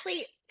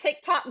Ashley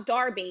TikTok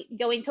Darby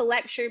going to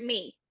lecture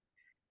me.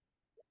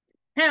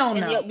 Hell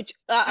no.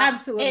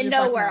 Absolutely. In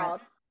no world.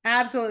 Not.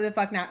 Absolutely the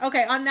fuck not.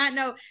 Okay, on that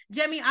note,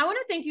 Jemmye, I want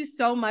to thank you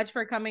so much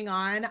for coming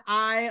on.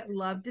 I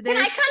loved this. Can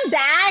I come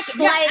back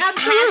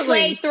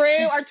halfway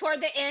through or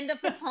toward the end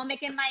of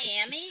Potomac in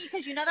Miami?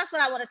 Because that's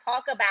what I want to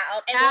talk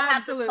about. And we'll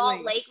have the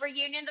Salt Lake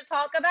reunion to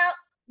talk about.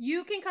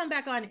 You can come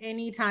back on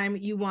anytime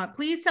you want.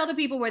 Please tell the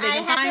people where they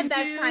can find you. I had the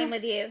best time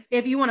with you.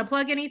 If you want to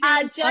plug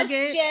anything, just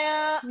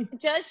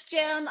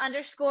Jim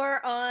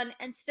 _on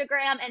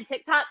Instagram and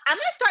TikTok. I'm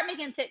gonna start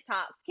making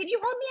TikToks. Can you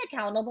hold me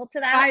accountable to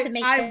that?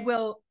 I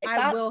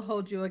will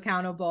hold you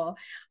accountable.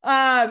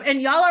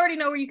 And y'all already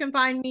know where you can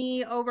find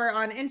me over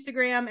on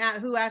Instagram at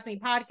Who Asked Me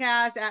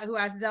Podcast, at Who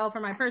Asked Zell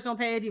for my personal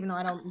page, even though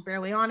I'm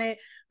barely on it.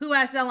 Who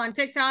Asked Zell on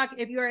TikTok.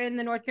 If you are in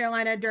the North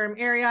Carolina, Durham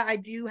area, I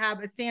do have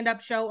a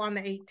stand-up show on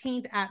the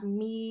 18th at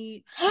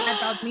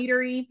South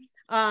Meadery.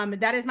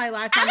 That is my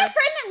last time. I have a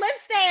friend that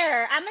lives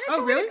there. I'm gonna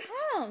tell her to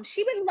come.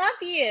 She would love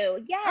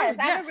you. Yes,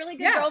 I have a really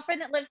good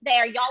girlfriend that lives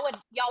there. Y'all would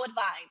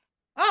vibe.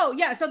 Oh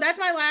yeah, so that's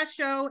my last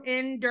show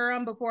in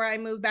Durham before I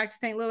move back to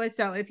St. Louis.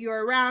 So if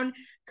you're around,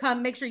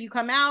 make sure you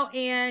come out,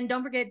 and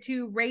don't forget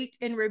to rate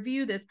and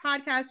review this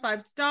podcast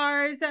 5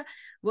 stars.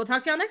 We'll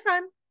talk to y'all next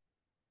time.